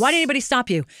 Yes. Why didn't anybody stop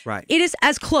you? Right. It is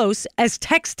as close as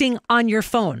texting on your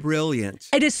phone. Brilliant.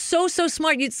 It is so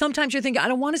smart. Sometimes you're thinking, I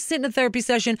don't want to sit in a therapy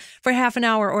session for half an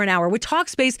hour or an hour. With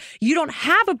Talkspace, you don't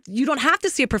have to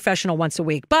see a professional once a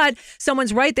week, but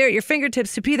someone's right there at your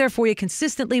fingertips to be there for you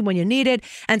consistently when you need it,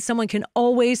 and someone can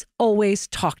always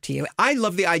talk to you. I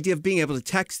love the idea of being able to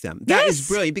text them. That is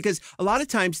brilliant because a lot of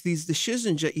times these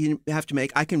decisions that you have to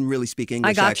make, I can really speak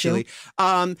English actually.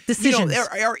 Decisions.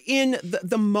 Are in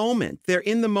the moment. They're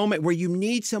in the moment where you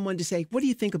need someone to say, what do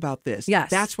you think about this? Yes.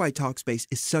 That's why Talkspace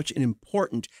is such an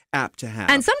important app to have.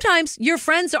 And sometimes your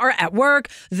friends are at work,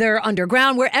 they're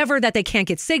underground, wherever that they can't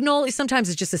get signal. Sometimes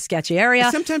it's just a sketchy area.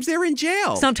 And sometimes they're in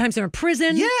jail. Sometimes they're in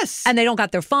prison. Yes. And they don't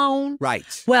got their phone.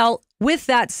 Right. Well, with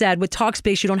that said, with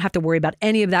Talkspace, you don't have to worry about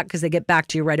any of that because they get back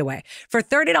to you right away. For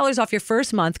 $30 off your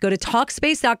first month, go to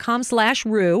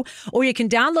Talkspace.com/Rue, or you can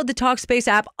download the Talkspace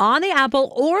app on the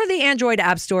Apple or the Android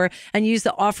App Store and use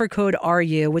the offer code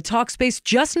RU. With Talkspace,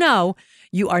 just know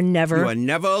you are never alone,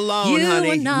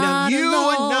 honey. You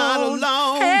are not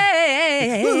alone.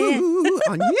 Hey. Ooh,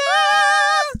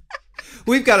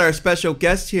 We've got our special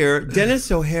guest here.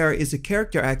 Denis O'Hare is a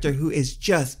character actor who has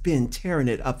just been tearing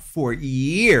it up for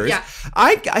years. Yeah.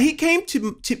 He came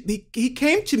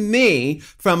to me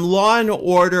from Law and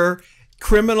Order,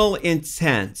 Criminal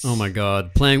Intent. Oh my God!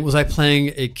 Was I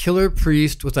playing a killer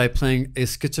priest? Was I playing a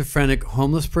schizophrenic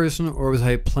homeless person, or was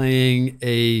I playing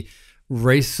a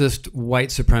racist white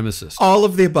supremacist? All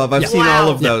of the above. I've seen all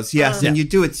of those. Yes, and Yeah. you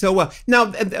do it so well.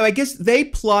 Now, I guess they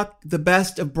pluck the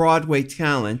best of Broadway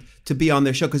talent to be on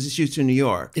their show because it's used in New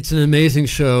York. It's an amazing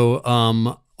show.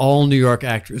 All New York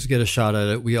actors get a shot at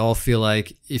it. We all feel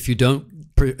like if you don't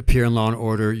appear in Law and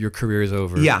Order, your career is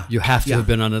over. Yeah. You have to have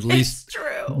been on at least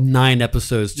 9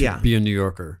 episodes to be a New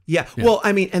Yorker. Yeah. Well,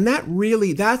 I mean, and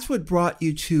that's what brought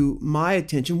you to my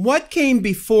attention. What came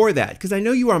before that? Because I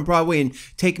know you were on Broadway and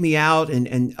Take Me Out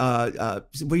and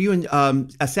were you in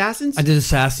Assassins? I did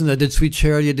Assassins. I did Sweet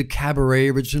Charity. I did Cabaret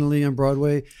originally on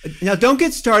Broadway. Now, don't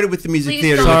get started with the music Please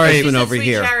theater don't. with Sorry. this one over Sweet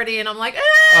here. Charity, and I'm like,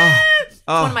 it's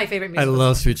one of my favorite I musicals.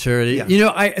 love Sweet Charity. Yeah. You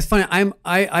know, it's funny.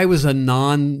 I was a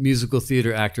non-musical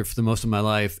theater actor for the most of my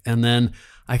life, and then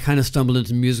I kind of stumbled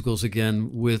into musicals again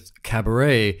with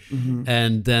Cabaret,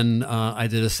 and then I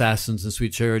did Assassins and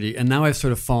Sweet Charity, and now I've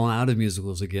sort of fallen out of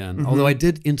musicals again. Although I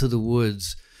did Into the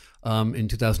Woods in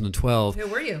 2012. Who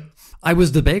were you? I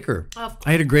was the baker.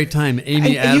 I had a great time.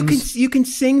 Amy Adams. You can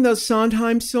sing those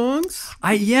Sondheim songs?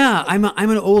 I'm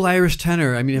an old Irish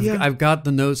tenor. I mean, I've got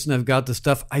the notes and I've got the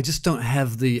stuff. I just don't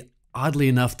have oddly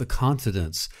enough, the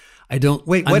confidence. I don't.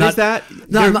 Wait, I'm what not, is that?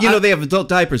 No, You know, they have adult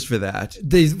diapers for that.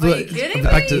 Are you kidding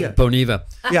back me? to Boniva.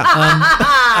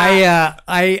 Yeah.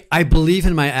 I believe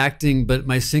in my acting, but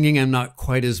my singing I'm not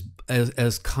quite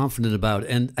as confident about.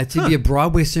 And to be a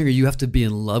Broadway singer, you have to be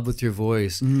in love with your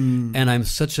voice. And I'm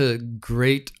such a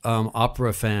great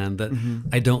opera fan that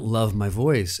I don't love my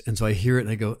voice, and so I hear it and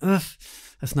I go, ugh.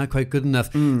 That's not quite good enough.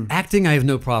 Acting, I have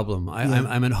no problem.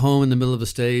 I'm at home in the middle of a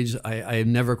stage. I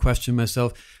never question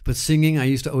myself. But singing, I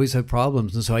used to always have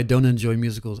problems. And so I don't enjoy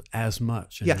musicals as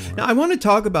much anymore. Yeah. Now, I want to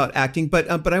talk about acting, but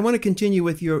I want to continue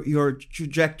with your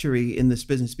trajectory in this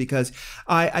business, because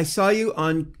I saw you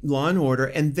on Law and Order,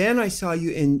 and then I saw you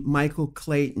in Michael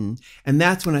Clayton. And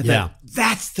that's when I thought,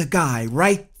 that's the guy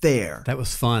right there. That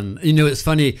was fun. You know, it's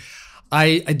funny.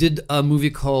 I did a movie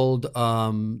called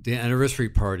The Anniversary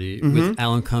Party with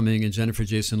Alan Cumming and Jennifer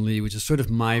Jason Leigh, which is sort of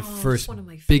my first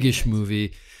biggish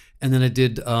movie. And then I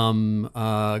did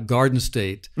Garden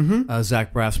State,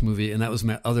 Zach Braff's movie, and that was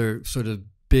my other sort of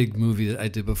big movie that I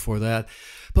did before that.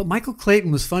 But Michael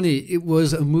Clayton was funny. It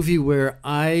was a movie where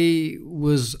I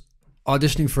was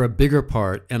auditioning for a bigger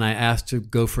part, and I asked to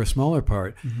go for a smaller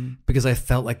part because I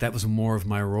felt like that was more of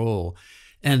my role.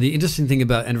 And the interesting thing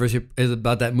about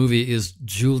that movie is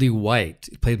Julie White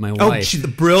played my wife. Oh, she's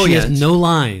brilliant. She has no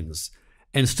lines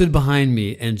and stood behind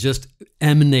me and just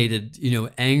emanated,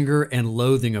 anger and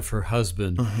loathing of her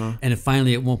husband. And it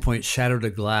finally, at one point, shattered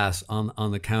a glass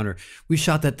on the counter. We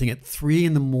shot that thing at 3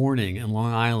 a.m. in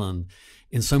Long Island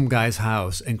in some guy's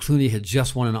house, and Clooney had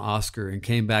just won an Oscar and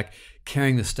came back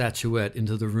carrying the statuette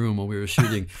into the room while we were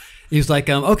shooting. He was like,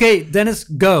 okay, Dennis,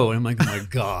 go. And I'm like, oh my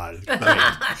God.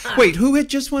 Wait, who had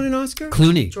just won an Oscar?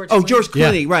 Clooney. George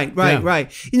Clooney. Yeah.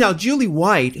 Right. Julie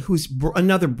White, who's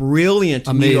another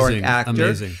brilliant New York actor.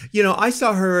 Amazing. I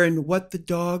saw her in What the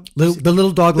Dog... The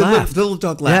Little Dog Laughed. The Little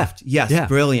Dog Laughed. Yeah. Yes,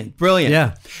 brilliant.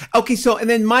 Yeah. Okay, so, and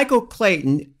then Michael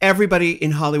Clayton, everybody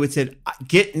in Hollywood said,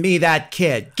 get me that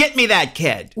kid. Get me that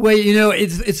kid. Well,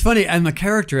 it's funny. I'm a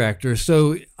character actor,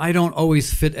 so I don't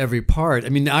always fit every part. I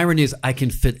mean, the irony is I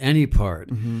can fit any part,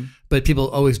 but people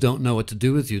always don't know what to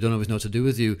do with you, don't always know what to do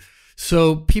with you.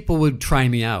 So people would try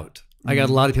me out. I got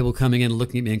a lot of people coming in,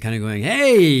 looking at me and kind of going,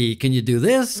 hey, can you do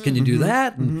this? Can you do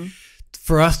that? And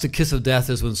for us, the kiss of death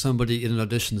is when somebody in an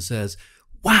audition says,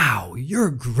 wow, you're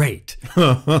great.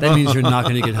 That means you're not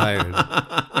going to get hired.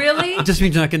 Really? It just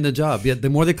means you're not getting the job. Yeah,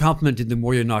 the more they compliment you, the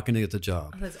more you're not going to get the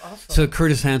job. Oh, that's awful. So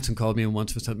Curtis Hanson called me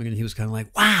once for something, and he was kind of like,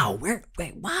 wow,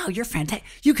 wow, you're fantastic.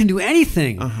 You can do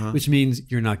anything, which means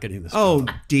you're not getting this job.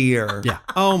 Oh, dear. Yeah.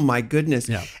 Oh, my goodness.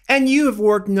 Yeah. And you have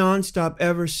worked nonstop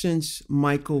ever since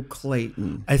Michael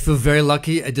Clayton. I feel very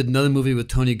lucky. I did another movie with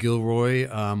Tony Gilroy.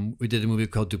 We did a movie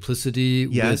called Duplicity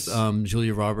with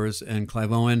Julia Roberts and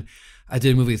Clive Owen. I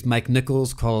did a movie with Mike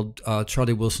Nichols called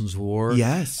Charlie Wilson's War.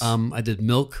 Yes. I did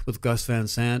Milk with Gus Van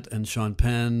Sant and Sean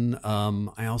Penn.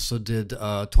 I also did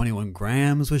 21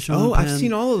 Grams with Sean Penn. Oh, I've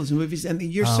seen all of those movies, and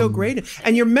you're so great.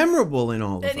 And you're memorable in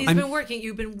all of them.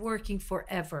 You've been working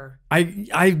forever.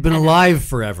 I've been alive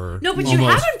forever. No, but you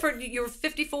haven't. You're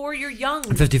 54, you're young.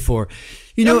 I'm 54.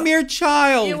 You're a mere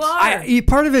child. You are.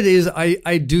 Part of it is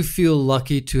I do feel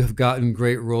lucky to have gotten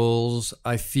great roles.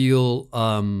 I feel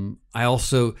I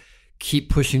also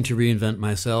keep pushing to reinvent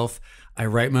myself. I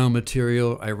write my own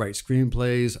material. I write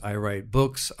screenplays. I write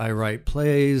books. I write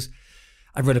plays.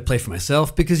 I write a play for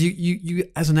myself because you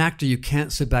as an actor, you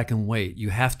can't sit back and wait. You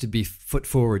have to be foot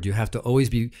forward. You have to always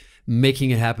be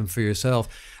making it happen for yourself.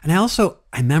 And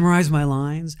I memorize my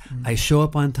lines. I show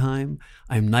up on time.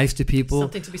 I'm nice to people.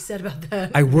 Something to be said about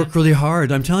that. I work really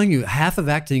hard. I'm telling you, half of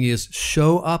acting is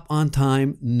show up on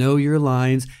time, know your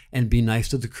lines, and be nice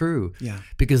to the crew. Yeah.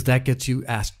 Because that gets you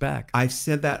asked back. I've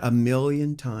said that a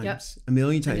million times. Yep. A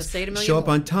million times. You'll say it a million Show up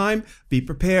more. on time, be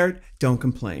prepared, don't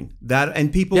complain.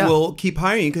 And people will keep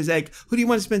hiring you because, who do you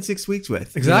want to spend 6 weeks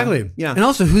with? Exactly. Yeah. And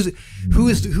also,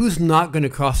 who's not going to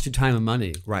cost you time and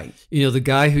money? Right. The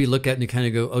guy who you look at and you kind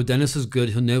of go, oh, Dennis is good.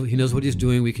 He knows what he's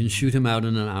doing. We can shoot him out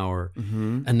in an hour.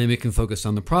 And then we can focus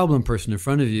on the problem person in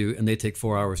front of you, and they take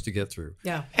 4 hours to get through.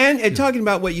 Yeah. And talking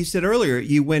about what you said earlier,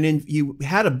 you went in, you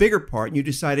had a bigger part, and you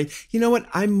decided, you know what,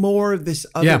 I'm more of this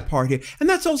other part here. And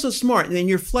that's also smart. And then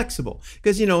you're flexible.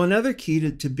 Because, another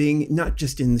key to being, not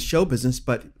just in the show business,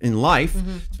 but in life,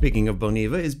 speaking of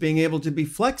Boniva, is being able to be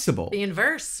flexible. Being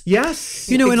verse. Yes.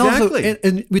 And exactly. also,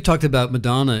 and we talked about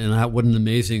Madonna and what an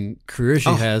amazing career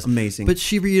she has. Amazing. But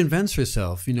she reinvents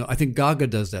herself. I think Gaga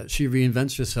does that. She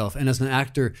reinvents herself. And as an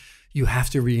actor, you have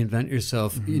to reinvent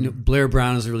yourself. Blair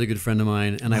Brown is a really good friend of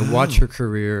mine, and I watch her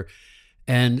career,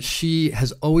 and she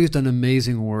has always done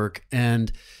amazing work,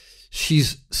 and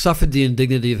she's suffered the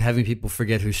indignity of having people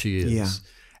forget who she is. Yeah.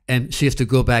 and she has to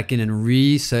go back in and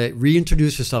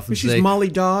reintroduce herself. And She's Molly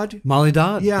Dodd. Molly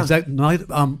Dodd, yeah. Exactly.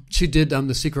 She did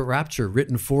The Secret Rapture,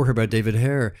 written for her by David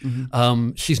Hare.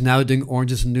 She's now doing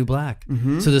Orange Is the New Black.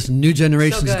 So this new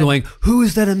generation is going, who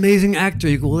is that amazing actor?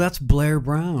 You go, well, that's Blair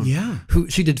Brown. Yeah. Who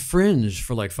she did Fringe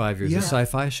for like 5 years, a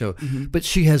sci-fi show. But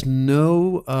she has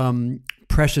no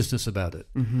preciousness about it.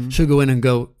 She'll go in and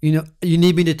go, you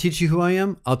need me to teach you who I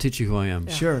am? I'll teach you who I am.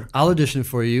 Yeah. Sure. I'll audition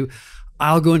for you.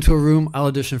 I'll go into a room. I'll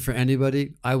audition for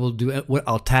anybody. I will do what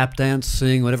I'll tap dance,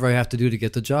 sing, whatever I have to do to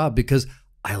get the job because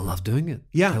I love doing it.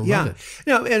 Yeah, I love it.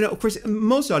 No, and of course,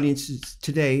 most audiences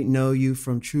today know you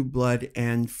from True Blood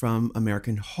and from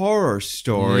American Horror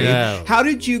Story. Yeah. How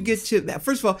did you get to that?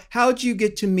 First of all, how did you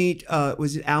get to meet?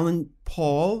 Was it Alan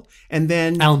Ball, and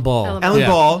then Alan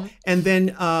Ball, and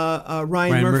then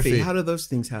Ryan Murphy? How did those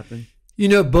things happen?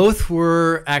 Both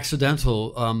were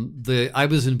accidental. I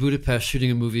was in Budapest shooting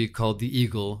a movie called The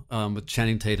Eagle with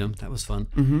Channing Tatum. That was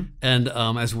fun. And I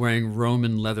was wearing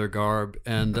Roman leather garb.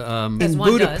 And in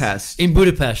Budapest. In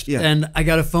Budapest. Yeah. And I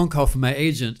got a phone call from my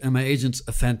agent, and my agent's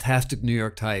a fantastic New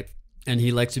York type. And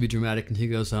he likes to be dramatic. And he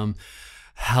goes,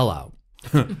 hello,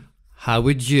 how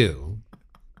would you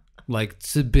like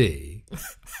to be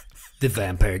the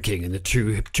Vampire King in the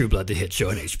True Blood, the hit show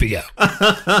on HBO?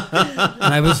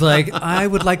 And I was like, I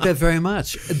would like that very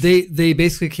much. They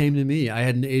basically came to me. I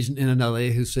had an agent in LA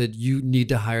who said, you need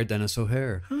to hire Denis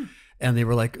O'Hare. And they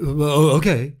were like, oh,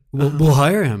 okay, we'll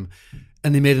hire him.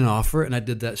 And they made an offer, and I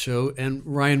did that show. And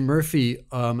Ryan Murphy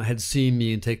had seen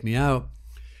me and take me out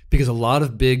because a lot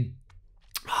of big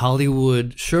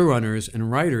Hollywood showrunners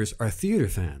and writers are theater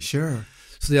fans. Sure.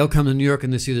 So they all come to New York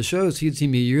and they see the shows. He'd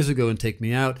seen me years ago and take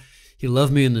me out. He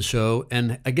loved me in the show,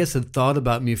 and I guess had thought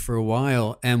about me for a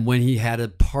while. And when he had a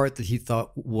part that he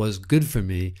thought was good for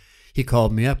me, he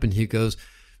called me up and he goes,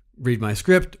 read my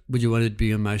script. Would you want to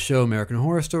be on my show, American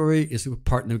Horror Story? Is a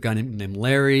partner, a guy named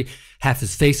Larry. Half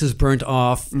his face is burnt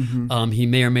off. He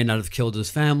may or may not have killed his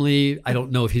family. I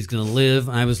don't know if he's going to live.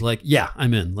 I was like, yeah,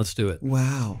 I'm in. Let's do it.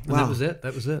 Wow. And that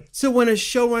was it. So when a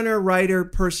showrunner, writer,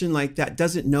 person like that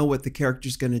doesn't know what the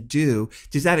character's going to do,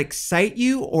 does that excite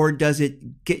you, or does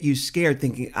it get you scared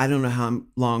thinking, I don't know how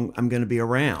long I'm going to be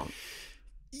around?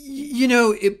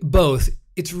 Both.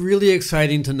 It's really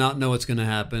exciting to not know what's going to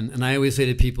happen. And I always say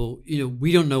to people,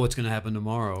 we don't know what's going to happen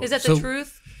tomorrow. Is that the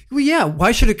truth? Well, yeah.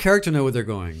 Why should a character know where they're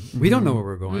going? We don't know where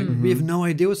we're going. We have no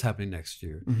idea what's happening next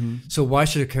year. So why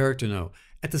should a character know?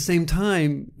 At the same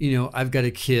time, I've got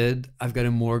a kid. I've got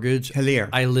a mortgage.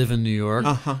 I live in New York.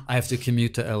 I have to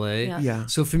commute to LA. Yeah.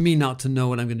 So for me not to know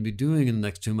what I'm going to be doing in the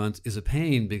next 2 months is a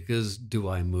pain because do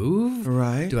I move?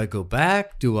 Right. Do I go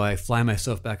back? Do I fly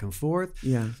myself back and forth?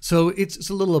 Yeah. So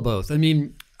it's a little of both. I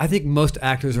mean, I think most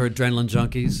actors are adrenaline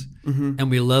junkies,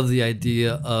 and we love the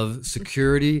idea of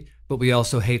security, but we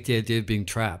also hate the idea of being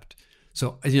trapped.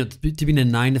 So, to be in a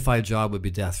 9-to-5 job would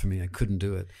be death for me. I couldn't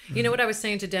do it. You know what I was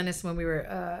saying to Dennis when we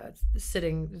were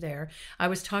sitting there? I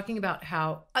was talking about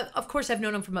how, of course, I've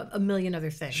known him from a million other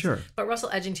things. Sure. But Russell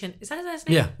Edgington, is that his last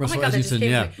name? Yeah, Russell Edgington,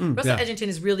 yeah. Russell Edgington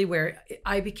is really where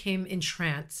I became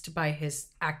entranced by his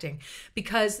acting,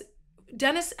 because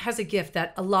Dennis has a gift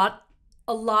that a lot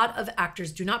of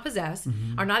actors do not possess,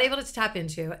 are not able to tap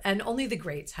into, and only the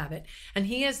greats have it. And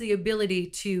he has the ability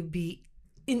to be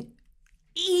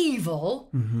evil,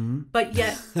 but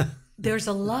yet there's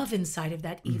a love inside of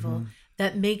that evil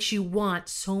that makes you want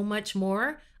so much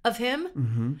more of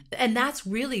him. And that's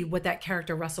really what that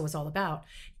character Russell was all about.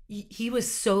 He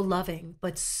was so loving,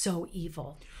 but so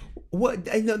evil.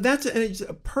 That's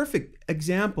a perfect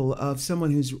example of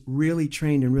someone who's really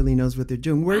trained and really knows what they're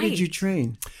doing. Where did you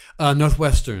train?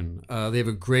 Northwestern. They have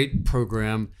a great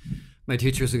program. My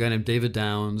teacher is a guy named David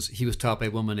Downs. He was taught by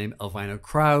a woman named Elvina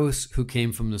Krause, who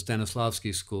came from the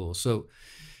Stanislavski school. So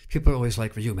people are always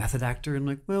like, were you a method actor? And I'm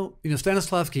like, well,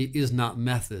 Stanislavski is not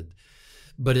method,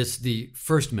 but it's the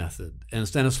first method. And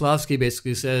Stanislavski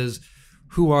basically says,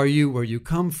 who are you? Where you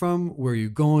come from? Where are you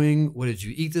going? What did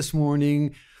you eat this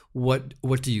morning? What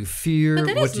do you fear? But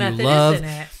that what is do method, you love? isn't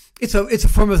it? It's a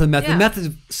form of the method. Yeah.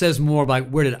 Method says more like,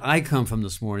 where did I come from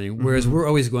this morning? Whereas we're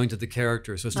always going to the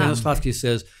character. So Stanislavski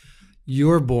says,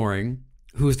 you're boring.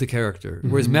 Who's the character?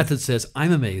 Whereas method says,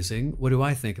 I'm amazing. What do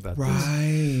I think about this?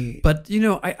 Right. But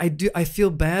I feel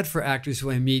bad for actors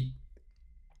who I meet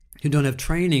who don't have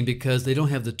training because they don't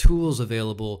have the tools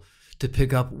available to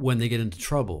pick up when they get into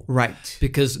trouble. Right.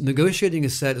 Because negotiating a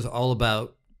set is all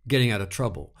about getting out of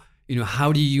trouble.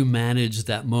 How do you manage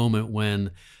that moment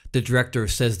when the director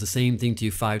says the same thing to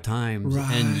you 5 times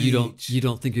and you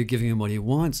don't think you're giving him what he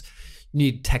wants? You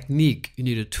need technique, you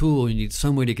need a tool, you need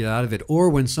some way to get out of it. Or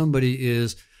when somebody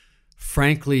is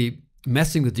frankly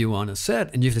messing with you on a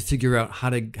set, and you have to figure out how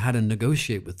to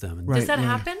negotiate with them. Does that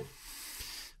happen?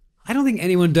 I don't think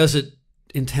anyone does it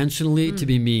intentionally to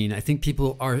be mean. I think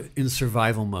people are in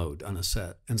survival mode on a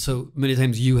set, and so many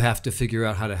times you have to figure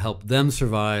out how to help them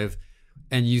survive,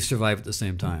 and you survive at the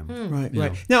same time. Right.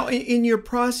 Now, in your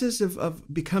process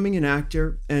of becoming an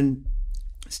actor and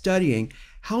studying,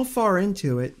 how far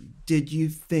into it did you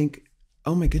think,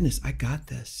 oh my goodness, I got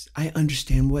this. I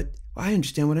understand what I'm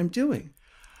doing.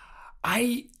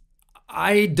 I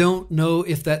don't know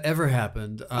if that ever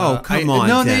happened. Come on,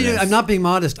 no, Dennis. I'm not being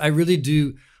modest. I really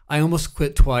do. I almost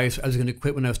quit twice. I was going to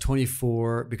quit when I was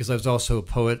 24 because I was also a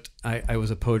poet. I was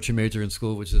a poetry major in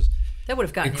school, which is that would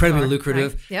have gotten incredibly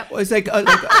lucrative. Right. Yep. Well, it's like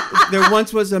there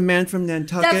once was a man from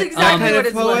Nantucket. That's exactly kind what of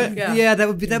it's poet. like. Yeah,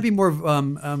 that'd be more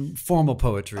formal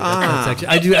poetry. That's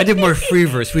actually, I did more free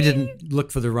verse. We didn't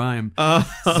look for the rhyme. But,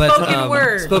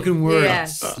 spoken word,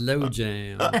 Yes. slow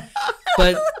jam.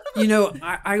 But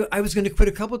I was going to quit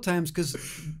a couple of times because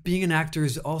being an actor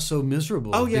is also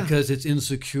miserable. Oh, yeah. Because it's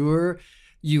insecure.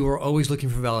 You are always looking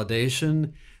for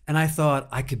validation. And I thought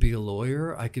I could be a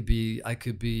lawyer. I could be a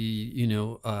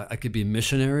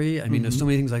missionary. I mean, there's so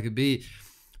many things I could be.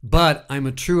 But I'm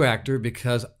a true actor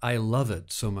because I love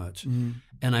it so much. And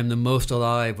I'm the most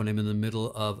alive when I'm in the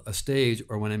middle of a stage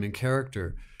or when I'm in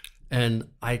character. And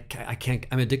I can't.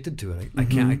 I'm addicted to it. I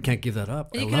can't give that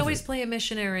up. And you can always play a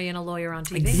missionary and a lawyer on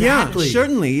TV. Exactly. Yeah,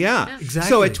 certainly. Yeah. Exactly.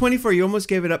 So at 24, you almost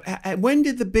gave it up. When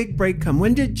did the big break come?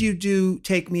 When did you do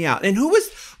Take Me Out? And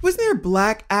wasn't there a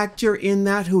black actor in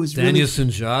that who was Daniel really?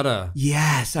 Sunjata.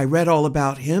 Yes, I read all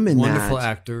about him in Wonderful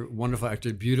that. wonderful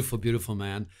actor, beautiful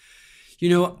man.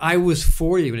 I was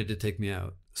 40 when it did Take Me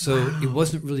Out. So It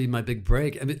wasn't really my big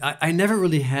break. I mean, I never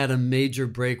really had a major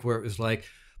break where it was like,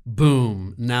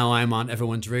 boom, now I'm on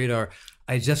everyone's radar.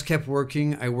 I just kept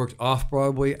working. I worked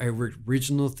off-Broadway. I worked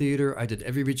regional theater. I did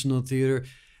every regional theater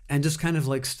and just kind of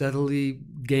like steadily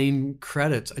gained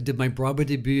credits. I did my Broadway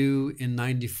debut in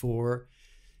 94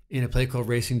 in a play called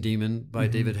Racing Demon by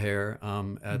David Hare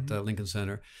at Lincoln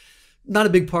Center. Not a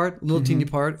big part, little teeny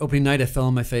part. Opening night, I fell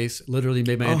on my face, literally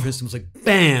made my entrance and was like,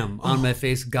 bam, on my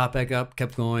face, got back up,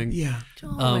 kept going. Yeah.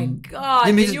 Oh my God.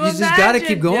 I mean, Can you you just got to imagine?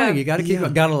 keep going. Yeah. You got to keep,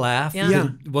 got to laugh. Yeah.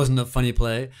 It wasn't a funny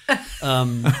play. It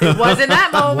wasn't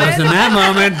that moment. Wasn't that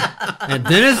moment. And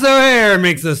Denis O'Hare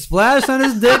makes a splash on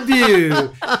his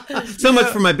debut. So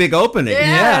much for my big opening.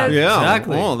 Yeah, Yeah.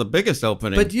 exactly. Oh, the biggest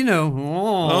opening. But the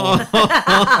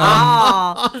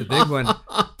big one.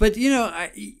 But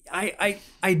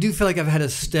I do feel like I've had a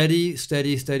steady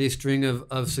string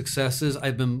of successes.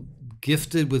 I've been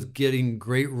gifted with getting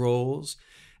great roles.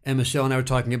 And Michelle and I were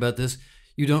talking about this.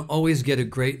 You don't always get a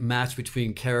great match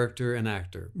between character and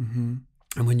actor. And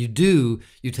when you do,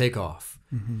 you take off.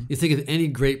 You think of any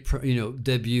great,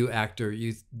 debut actor,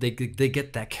 they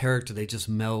get that character they just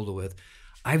meld with.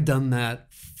 I've done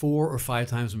that 4 or 5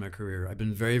 times in my career. I've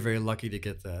been very, very lucky to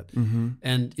get that.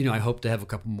 And, I hope to have a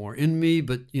couple more in me,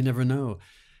 but you never know.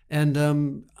 And,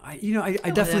 I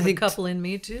definitely think a couple in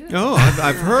me too. Oh,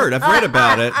 I've heard. I've read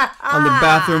about it on the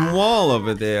bathroom wall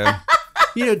over there.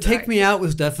 Take Me Out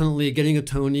was definitely getting a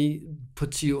Tony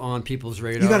puts you on people's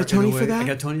radar. You got a Tony for that? I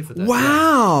got a Tony for that.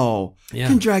 Wow. Yeah.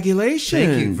 Congratulations.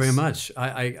 Thank you very much.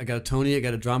 I got a Tony. I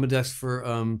got a drama desk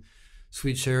for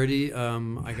Sweet Charity.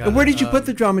 And where did you put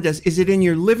the drama desk? Is it in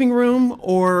your living room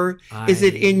or is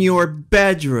it in your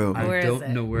bedroom? I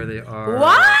don't know where they are.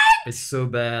 What? It's so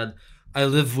bad. I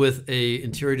live with a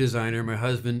interior designer. My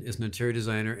husband is an interior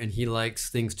designer, and he likes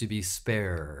things to be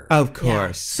spare. Of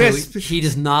course. So he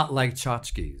does not like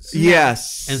tchotchkes.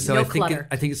 Yes. And so No I think clutter.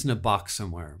 it's in a box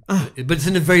somewhere. But it's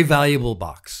in a very valuable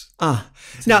box. Now,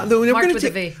 we're going with to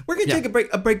a V. take a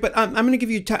break, but I'm going to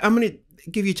give you time. I'm going to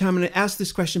give you time. I'm going to ask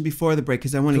this question before the break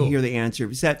because I want to hear the answer.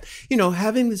 Is that,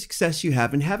 having the success you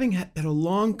have and having had a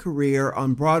long career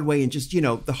on Broadway and just,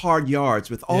 the hard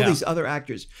yards with all these other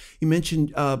actors. You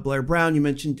mentioned Blair Brown. You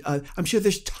mentioned, I'm sure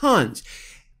there's tons.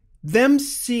 Them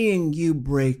seeing you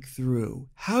break through,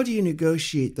 how do you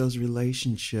negotiate those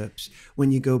relationships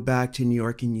when you go back to New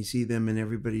York and you see them and they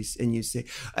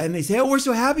say, oh, we're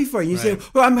so happy for you. You say,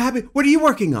 well, I'm happy. What are you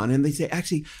working on? And they say,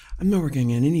 actually, I'm not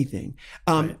working on anything.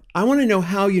 I want to know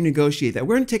how you negotiate that.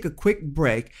 We're going to take a quick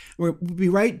break. We'll be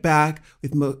right back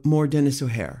with more Denis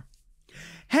O'Hare.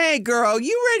 Hey, girl,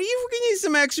 you ready? You need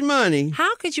some extra money.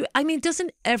 How could you? I mean,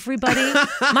 doesn't everybody?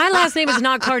 My last name is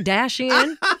not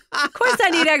Kardashian. Of course I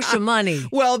need extra money.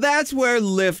 Well, that's where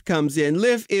Lyft comes in.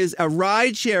 Lyft is a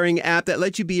ride-sharing app that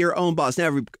lets you be your own boss. Now,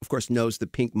 everyone, of course, knows the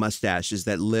pink mustaches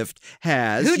that Lyft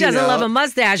has. Who doesn't love a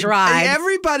mustache ride?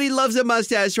 Everybody loves a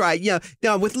mustache ride.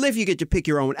 Now, with Lyft, you get to pick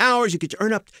your own hours. You get to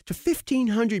earn up to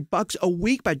 $1,500 a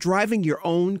week by driving your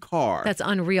own car. That's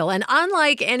unreal. And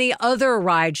unlike any other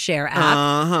ride-share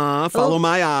app. Follow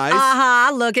my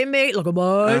eyes. Look at me. Look at me.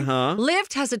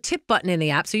 Lyft has a tip button in the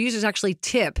app, so users actually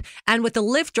tip. And with the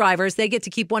Lyft drivers, they get to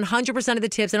keep 100% of the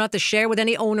tips. They don't have to share with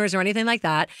any owners or anything like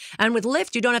that. And with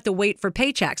Lyft, you don't have to wait for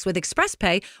paychecks. With Express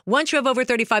Pay, once you have over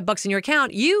 $35 in your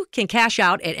account, you can cash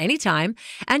out at any time.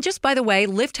 And just by the way,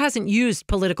 Lyft hasn't used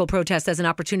political protest as an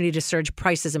opportunity to surge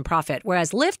prices and profit,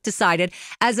 whereas Lyft decided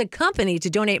as a company to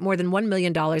donate more than $1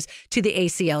 million to the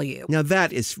ACLU. Now,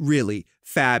 that is really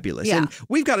fabulous. Yeah. And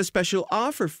we've got a special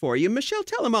offer for you. Michelle,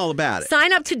 tell them all about it.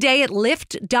 Sign up today at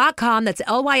Lyft.com. That's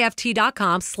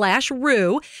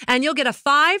LYFT.com/Rue. And you'll get a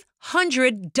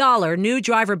 $500 new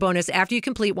driver bonus after you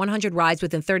complete 100 rides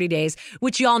within 30 days,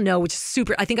 which y'all know, which is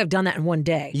super. I think I've done that in one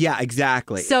day. Yeah,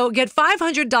 exactly. So get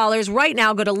 $500 right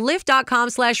now. Go to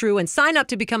Lyft.com/Rue and sign up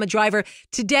to become a driver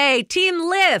today. Team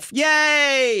Lyft.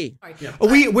 Yay!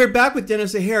 We're back with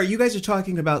Denis O'Hare. You guys are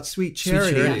talking about Sweet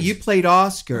Charity. You played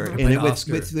Oscar in it with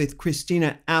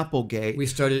Christina Applegate. We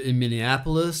started in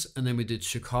Minneapolis, and then we did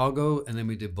Chicago, and then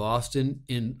we did Boston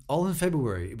all in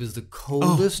February. It was the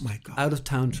coldest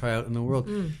out-of-town tryout in the world.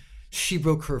 She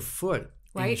broke her foot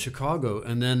in Chicago,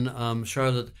 and then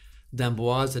Charlotte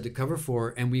D'Amboise had to cover for her,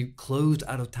 and we closed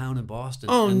out of town in Boston.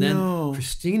 And then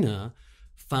Christina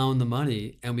found the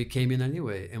money, and we came in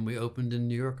anyway, and we opened in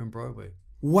New York on Broadway.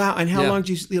 Wow. And how long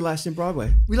did you last in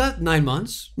Broadway? We lasted 9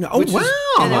 months. No. Oh,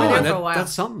 wow.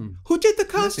 That's something. Who did the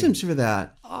costumes for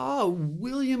that? Oh,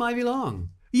 William Ivy Long.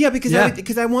 Yeah,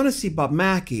 because I want to see Bob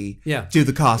Mackie do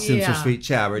the costumes for Sweet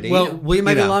Charity. Well, William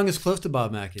Ivy Long is close to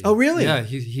Bob Mackie. Oh, really? Yeah,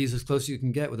 he's as close as you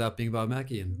can get without being Bob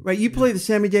Mackie. Right, you play the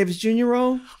Sammy Davis Jr.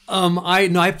 role?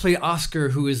 I play Oscar,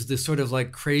 who is this sort of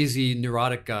like crazy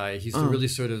neurotic guy. He's the really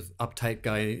sort of uptight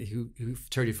guy who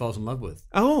Charity falls in love with.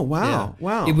 Oh, wow. Yeah.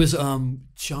 Wow. It was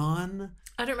John...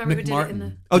 I don't remember who did it in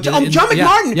the... John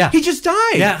McMartin. Yeah. He just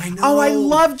died. Yeah, I know. Oh, I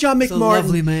love John McMartin. He's a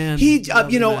lovely man. He,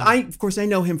 of course, I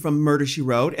know him from Murder, She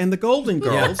Wrote and The Golden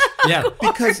Girls. Yeah.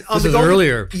 Because on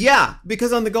earlier. Yeah,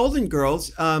 because on The Golden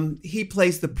Girls, he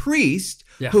plays the priest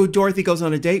who Dorothy goes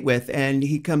on a date with, and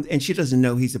he comes, and she doesn't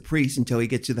know he's a priest until he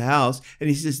gets to the house, and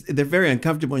he says they're very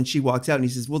uncomfortable, and she walks out, and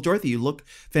he says, "Well, Dorothy, you look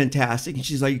fantastic," and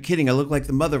she's like, "Are you kidding? I look like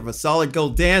the mother of a solid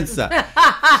gold dancer."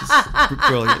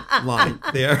 Brilliant line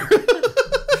there.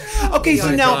 Okay,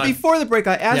 so now before the break,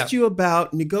 I asked you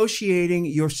about negotiating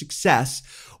your success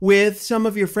with some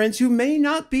of your friends who may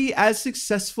not be as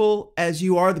successful as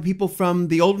you are, the people from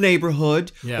the old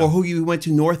neighborhood or who you went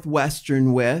to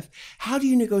Northwestern with. How do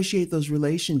you negotiate those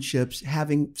relationships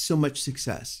having so much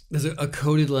success? There's a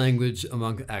coded language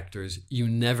among actors. You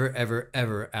never, ever,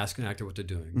 ever ask an actor what they're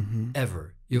doing.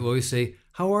 Ever. You always say,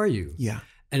 "How are you?" Yeah.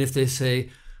 And if they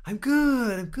say, I'm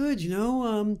good,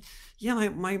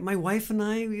 my wife and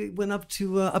I, we went up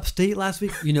to upstate last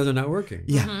week. They're not working.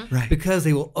 Yeah, right. Because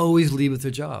they will always lead with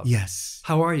their job. Yes.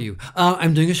 How are you?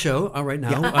 I'm doing a show right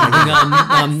now.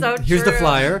 So here's the true.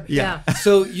 flyer. Yeah.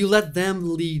 So you let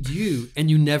them lead you,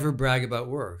 and you never brag about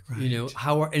work. Right.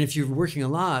 And if you're working a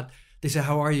lot, they say,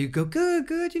 "How are you?" Go, good.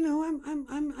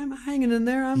 I'm hanging in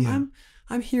there. I'm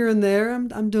here and there.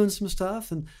 I'm doing some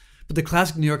stuff. But the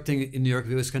classic New York thing in New York,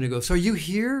 we always kind of go, "So are you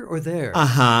here or there?"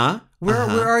 Where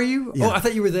are you? Yeah. Oh, I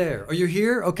thought you were there. Are you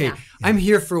here? Okay, Yeah. I'm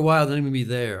here for a while. Then I'm gonna be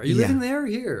there. Are you living there or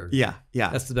here? Yeah.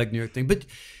 That's the big New York thing. But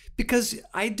because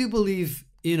I do believe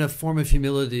in a form of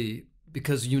humility,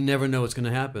 because you never know what's going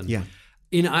to happen. Yeah.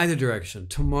 In either direction.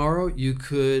 Tomorrow you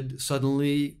could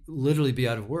suddenly literally be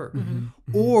out of work,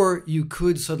 or you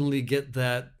could suddenly get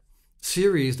that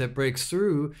series that breaks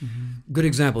through. Good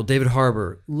example, David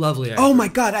Harbour, lovely actor. Oh my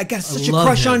God, I got such a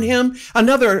crush on him.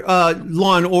 Another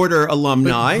Law and Order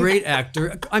alumni. But great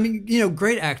actor. I mean,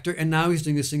 great actor. And now he's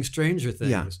doing this thing, Stranger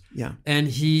Things. Yeah. And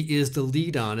he is the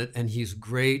lead on it, and he's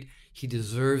great. He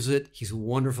deserves it. He's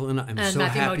wonderful in it. I'm so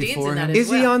Matthew happy Modine's for in that him. as Is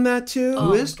he well. on that too? Oh,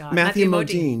 Who is? God. Matthew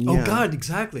Modine. Modine. Oh yeah. God,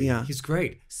 exactly. Yeah. He's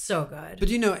great. So good.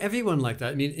 But everyone like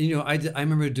that. I mean, I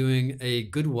remember doing A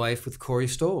Good Wife with Corey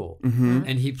Stoll,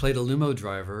 and he played a limo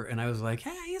driver, and I was like,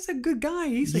 hey, he's a good guy.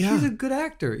 He's a good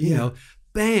actor.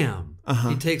 Bam,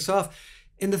 he takes off.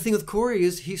 And the thing with Corey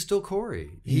is he's still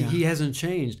Corey. He hasn't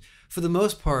changed. For the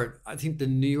most part, I think the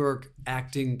New York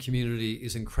acting community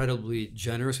is incredibly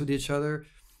generous with each other,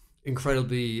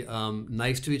 incredibly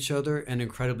nice to each other, and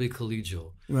incredibly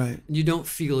collegial. Right. You don't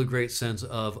feel a great sense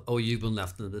of, oh, you've been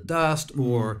left in the dust,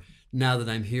 or now that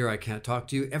I'm here, I can't talk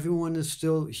to you. Everyone is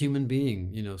still human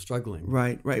being, struggling.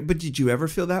 Right. But did you ever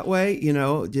feel that way?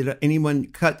 Did anyone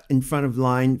cut in front of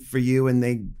line for you and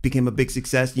they became a big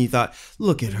success and you thought,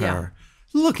 look at her. Yeah.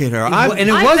 Look at her. And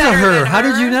it wasn't her. How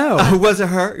did you know? It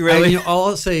wasn't her? Really? All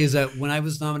I'll say is that when I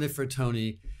was nominated for a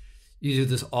Tony, you do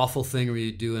this awful thing where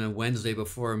you do on a Wednesday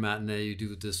before a matinee, you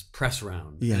do this press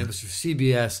round. Yeah. And it was for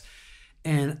CBS.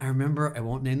 And I remember, I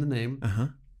won't name the name. Uh-huh.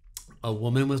 A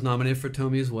woman was nominated for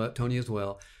Tony as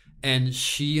well. And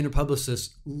she and her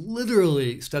publicist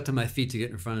literally stepped on my feet to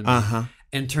get in front of me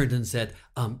and turned and said,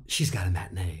 she's got a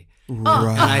matinee.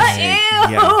 Right.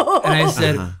 And I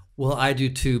said, well, I do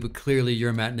too, but clearly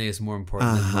your matinee is more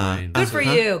important than mine. Good for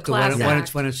you, so class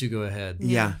why don't you go ahead?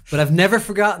 Yeah. But I've never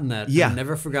forgotten that. Yeah. I've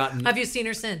never forgotten. Have you seen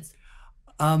her since?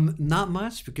 Not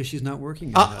much because she's not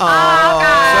working. Sorry.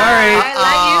 I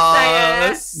let you say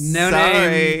it. No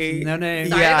name.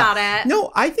 Sorry about it.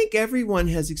 No, I think everyone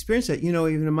has experienced that.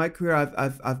 Even in my career,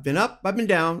 I've been up, I've been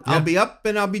down. Yeah. I'll be up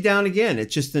and I'll be down again.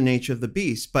 It's just the nature of the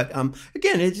beast. But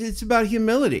again, it's about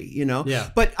humility.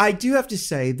 Yeah. But I do have to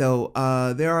say though,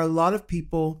 there are a lot of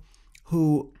people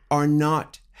who are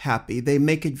not happy. They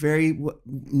make it very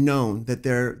known that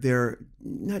they're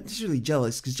not necessarily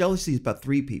jealous, because jealousy is about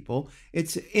 3 people.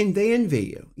 And they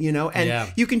envy you,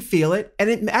 and you can feel it, and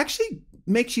it actually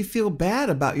makes you feel bad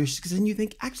about yourself, because then you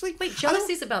think, actually, wait,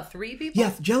 jealousy is about 3 people?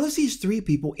 Yeah, jealousy is 3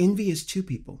 people. Envy is 2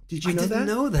 people. Did you know that? I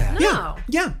didn't know that. No.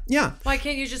 Yeah. Why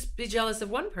can't you just be jealous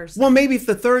of one person? Well, maybe if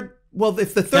the third party,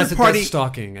 that's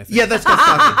stalking, I think. Yeah, that's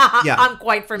stalking. Yeah, I'm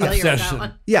quite familiar with that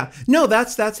one. Yeah, no,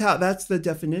 that's the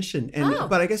definition. And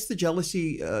but I guess the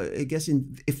jealousy,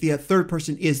 if the third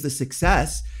person is the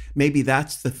success, maybe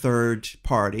that's the third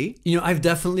party. I've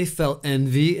definitely felt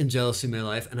envy and jealousy in my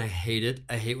life, and I hate it.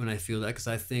 I hate when I feel that, because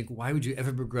I think, why would you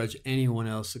ever begrudge anyone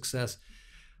else success?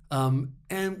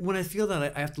 And when I feel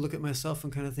that, I have to look at myself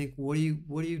and kind of think, what are you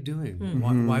doing?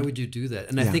 Mm-hmm. Why would you do that?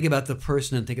 And I think about the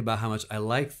person and think about how much I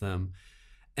like them,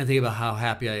 and think about how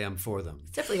happy I am for them.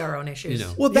 It's definitely our own issues.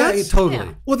 Well, that's totally.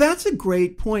 Yeah. Well, that's a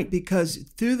great point, because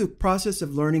through the process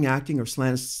of learning acting, or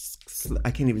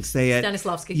I can't even say it.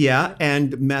 Stanislavski. Yeah,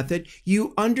 and method,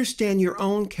 you understand your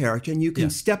own character, and you can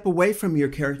step away from your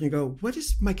character and go, what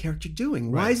is my character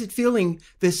doing? Why is it feeling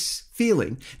this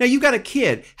feeling? Now, you've got a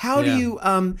kid. How do you?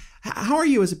 How are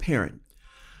you as a parent?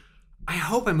 I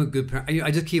hope I'm a good parent.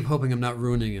 I just keep hoping I'm not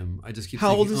ruining him. I just keep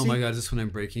thinking, old is he? My God, is this when I'm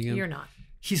breaking him? You're not.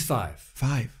 He's 5.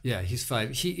 5. Yeah, he's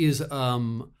 5. He is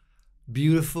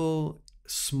beautiful,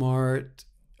 smart,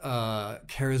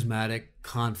 charismatic,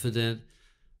 confident,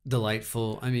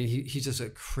 delightful. I mean, he's just a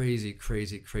crazy,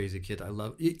 crazy, crazy kid. I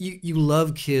love you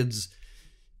love kids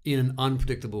in an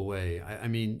unpredictable way. I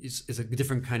mean, it's a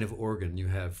different kind of organ you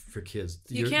have for kids.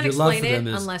 You can't explain it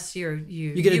unless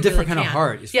you get a different kind of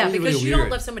heart. It's really, because really you weird.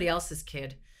 don't love somebody else's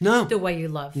kid. No. The way you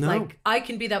love. No. Like, I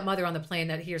can be that mother on the plane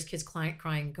that hears kids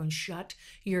crying, going, shut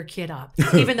your kid up.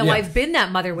 Even though I've been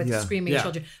that mother with screaming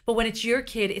children. But when it's your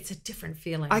kid, it's a different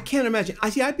feeling. I can't imagine.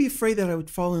 I'd be afraid that I would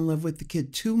fall in love with the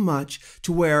kid too much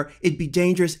to where it'd be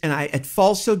dangerous, and I'd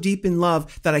fall so deep in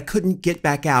love that I couldn't get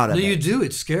back out of it. No, you do.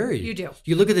 It's scary. You do.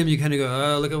 You look at them, you kind of go,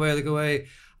 oh, look away.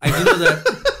 I do know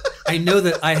that... I know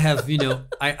that I have,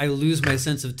 I lose my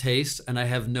sense of taste, and I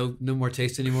have no more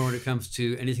taste anymore when it comes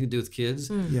to anything to do with kids.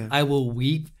 Yeah. I will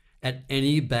weep at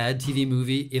any bad TV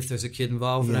movie if there's a kid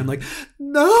involved, and I'm like,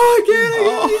 no, I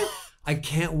can't. I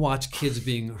can't watch kids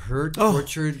being hurt,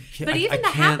 tortured. But even the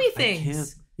happy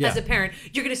things, as a parent,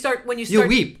 you're going to start, when you start... You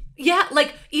weep. Yeah,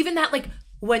 like, even that, like...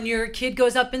 When your kid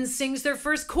goes up and sings their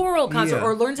first choral concert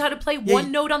or learns how to play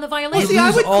one note on the violin. You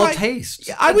lose all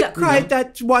taste. I would cry at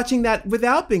that, watching that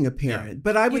without being a parent.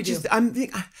 But I would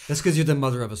that's because you're the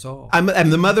mother of us all. I'm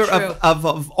the mother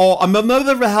of all. I'm the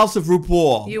mother of the house of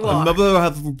RuPaul. You are. I'm the mother of the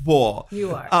house of RuPaul.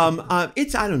 You are.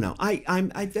 I don't know.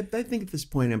 I think at this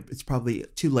point it's probably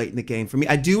too late in the game for me.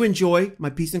 I do enjoy my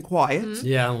peace and quiet. Mm-hmm.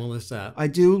 Yeah, well, that's that. I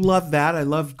do love that. I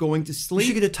love going to sleep.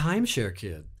 You should get a timeshare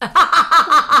kid.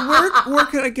 Where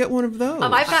can I get one of those?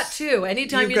 I've got 2.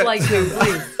 Anytime you'd like to,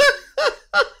 please.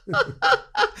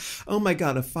 Oh my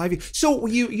God, a 5 year. So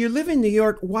you live in New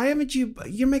York. Why haven't you?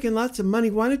 You're making lots of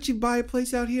money. Why don't you buy a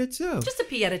place out here too? Just a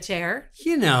pee at a chair.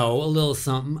 A little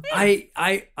something. Yeah.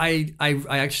 I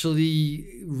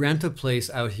actually rent a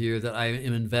place out here that I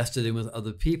am invested in with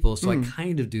other people, so I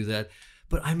kind of do that.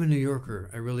 But I'm a New Yorker.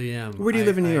 I really am. Where do you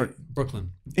live in New York?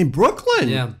 Brooklyn. In Brooklyn?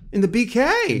 Yeah. In the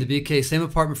BK? In the BK. Same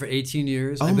apartment for 18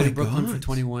 years. I've been in Brooklyn for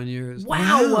 21 years.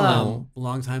 Wow.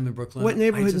 Long time in Brooklyn. What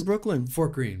neighborhood in Brooklyn?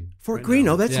 Fort Greene. Fort Greene.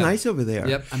 Oh, that's nice over there.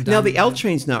 Yep. Now the L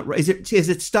train's not right. Is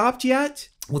it stopped yet?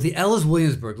 Well, the L is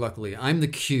Williamsburg. Luckily, I'm the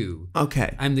Q.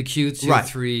 Okay. I'm the Q. It's Right.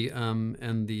 3,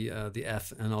 and the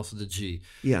F, and also the G.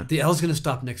 Yeah. The L is going to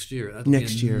stop next year. That'll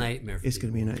Next be a year. nightmare. For It's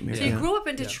going to be a nightmare. So you grew up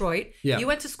in Detroit. Yeah. You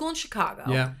went to school in Chicago.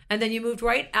 Yeah. And then you moved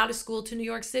right out of school to New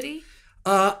York City.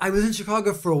 I was in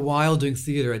Chicago for a while doing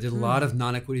theater. I did a lot of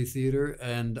non-equity theater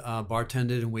and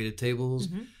bartended and waited tables.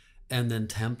 And then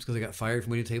temped because I got fired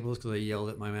from waiting tables because I yelled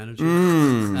at my manager.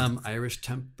 Irish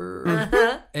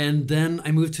temper. And then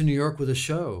I moved to New York with a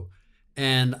show.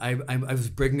 And I was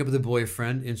breaking up with a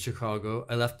boyfriend in Chicago.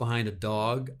 I left behind a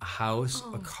dog, a house,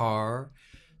 a car,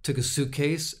 took a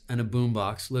suitcase and a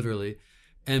boombox, literally,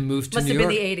 and moved to New York.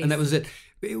 Must have been the 80s. And that was it.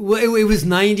 It was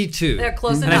 92. They're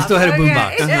close enough. And I still had a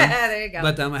boombox. Yeah, there you go.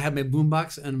 But I had my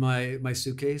boombox and my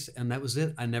suitcase, and that was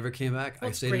it. I never came back.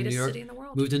 I stayed in New York, city in the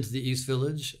world. moved into the East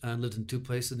Village, lived in 2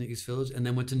 places in the East Village, and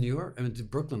then went to New York. I went to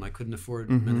Brooklyn. I couldn't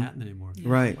afford Manhattan anymore.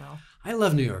 Right. Well, I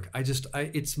love New York.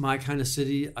 It's my kind of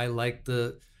city. I like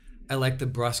the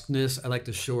brusqueness. I like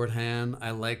the shorthand.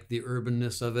 I like the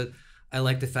urbanness of it. I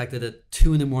like the fact that at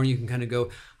 2 a.m. you can kind of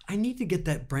go, I need to get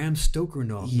that Bram Stoker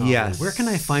novel. Yes. Where can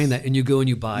I find that? And you go and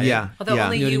you buy it. although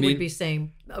only You know you what I would mean? be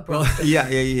saying abroad.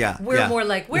 Yeah. We're more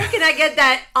like, where can I get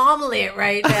that omelet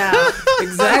right now?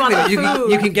 Exactly.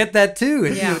 Food. You can get that too.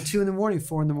 At Yeah. 2 a.m,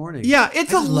 4 a.m. Yeah,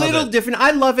 it's I a just love little it. different.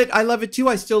 I love it too.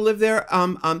 I still live there.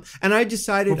 And I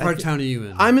decided. What part of town are you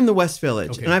in? I'm in the West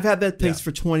Village, Okay. and I've had that place Yeah.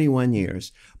 for 21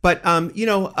 years. But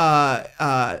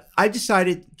I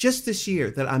decided just this year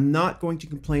that I'm not going to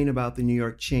complain about the New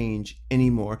York change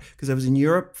anymore because I was in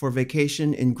Europe for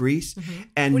vacation in Greece,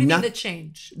 and What do you mean the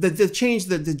change? the change,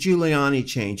 the Giuliani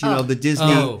change, the Disney,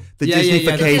 Oh. the Yeah, yeah,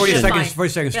 yeah, Disneyfication. the 42nd, Fine.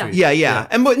 42nd Street. Yeah.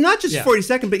 And not just Yeah.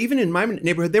 42nd, but even in my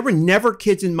neighborhood, there were never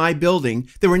kids in my building.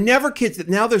 There were never kids.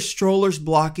 Now there's strollers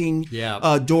blocking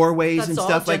doorways That's and all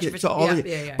stuff like it. So all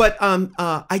yeah. But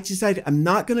I decided I'm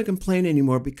not going to complain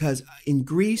anymore because in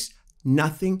Greece,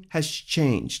 nothing has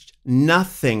changed.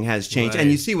 Nothing has changed. Right.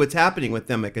 And you see what's happening with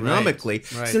them economically.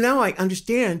 Right. So now I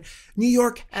understand New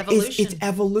York Evolution. it's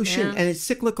evolution Yeah. and it's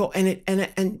cyclical and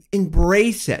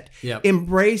embrace it. Yep.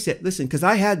 Embrace it. Listen, because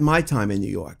I had my time in New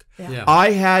York. Yeah.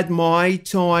 I had my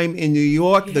time in New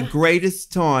York, the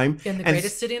greatest time. In the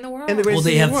greatest city in the world. And the greatest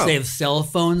Well, city in the world. they have cell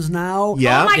phones now.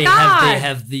 Yeah. Oh my They God.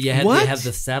 have the What? they have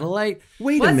the satellite.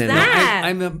 Wait a What's minute. that?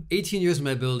 I'm 18 years in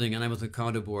my building, and I was on the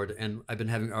condo board, and I've been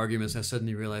having arguments. And I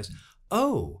suddenly realized,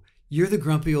 oh, you're the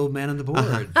grumpy old man on the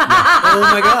board. Oh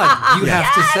my God, you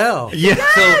have to sell. Yeah.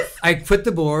 So I quit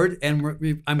the board, and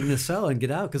I'm going to sell and get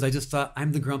out because I just thought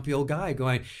I'm the grumpy old guy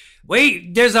going.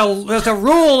 Wait, there's a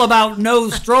rule about no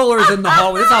strollers in the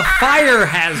hallway. It's a fire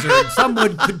hazard.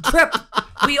 Someone could trip.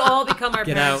 We all become our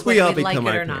Get parents, out. whether We all we like become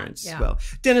it our or not. parents. Yeah. Well,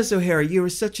 Denis O'Hare, you were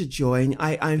such a joy, and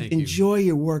I Thank you. enjoy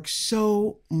your work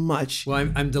so much. Well,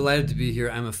 I'm delighted to be here.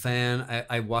 I'm a fan.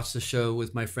 I watched the show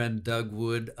with my friend Doug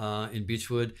Wood in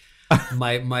Beechwood.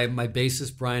 My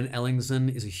bassist Brian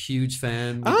Ellingson is a huge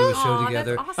fan. We do a show Aw,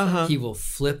 together. that's awesome. He will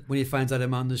flip when he finds out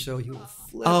I'm on the show. He will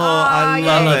flip. Oh, I yeah.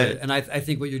 love I love it. it, and I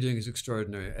think what you're doing is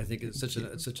extraordinary. I think it's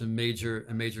such a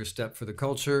major step for the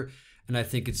culture, and I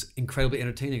think it's incredibly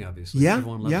entertaining. Obviously, Yeah,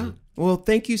 everyone loves yeah. it. Well,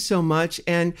 thank you so much,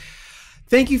 and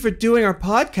thank you for doing our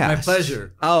podcast. My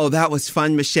pleasure. Oh, that was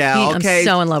fun, Michelle. I'm Okay,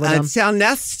 so in love with him. So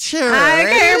next, sure.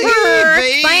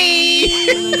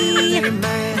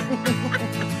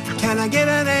 Can I get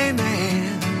an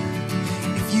amen?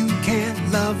 If you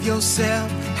can't love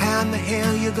yourself, how in the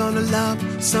hell you gonna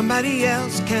love somebody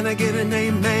else? Can I get an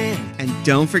amen? And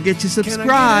don't forget to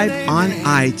subscribe an on amen?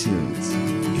 iTunes.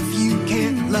 If you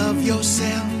can't love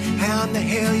yourself, how in the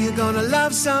hell you gonna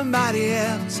love somebody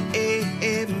else?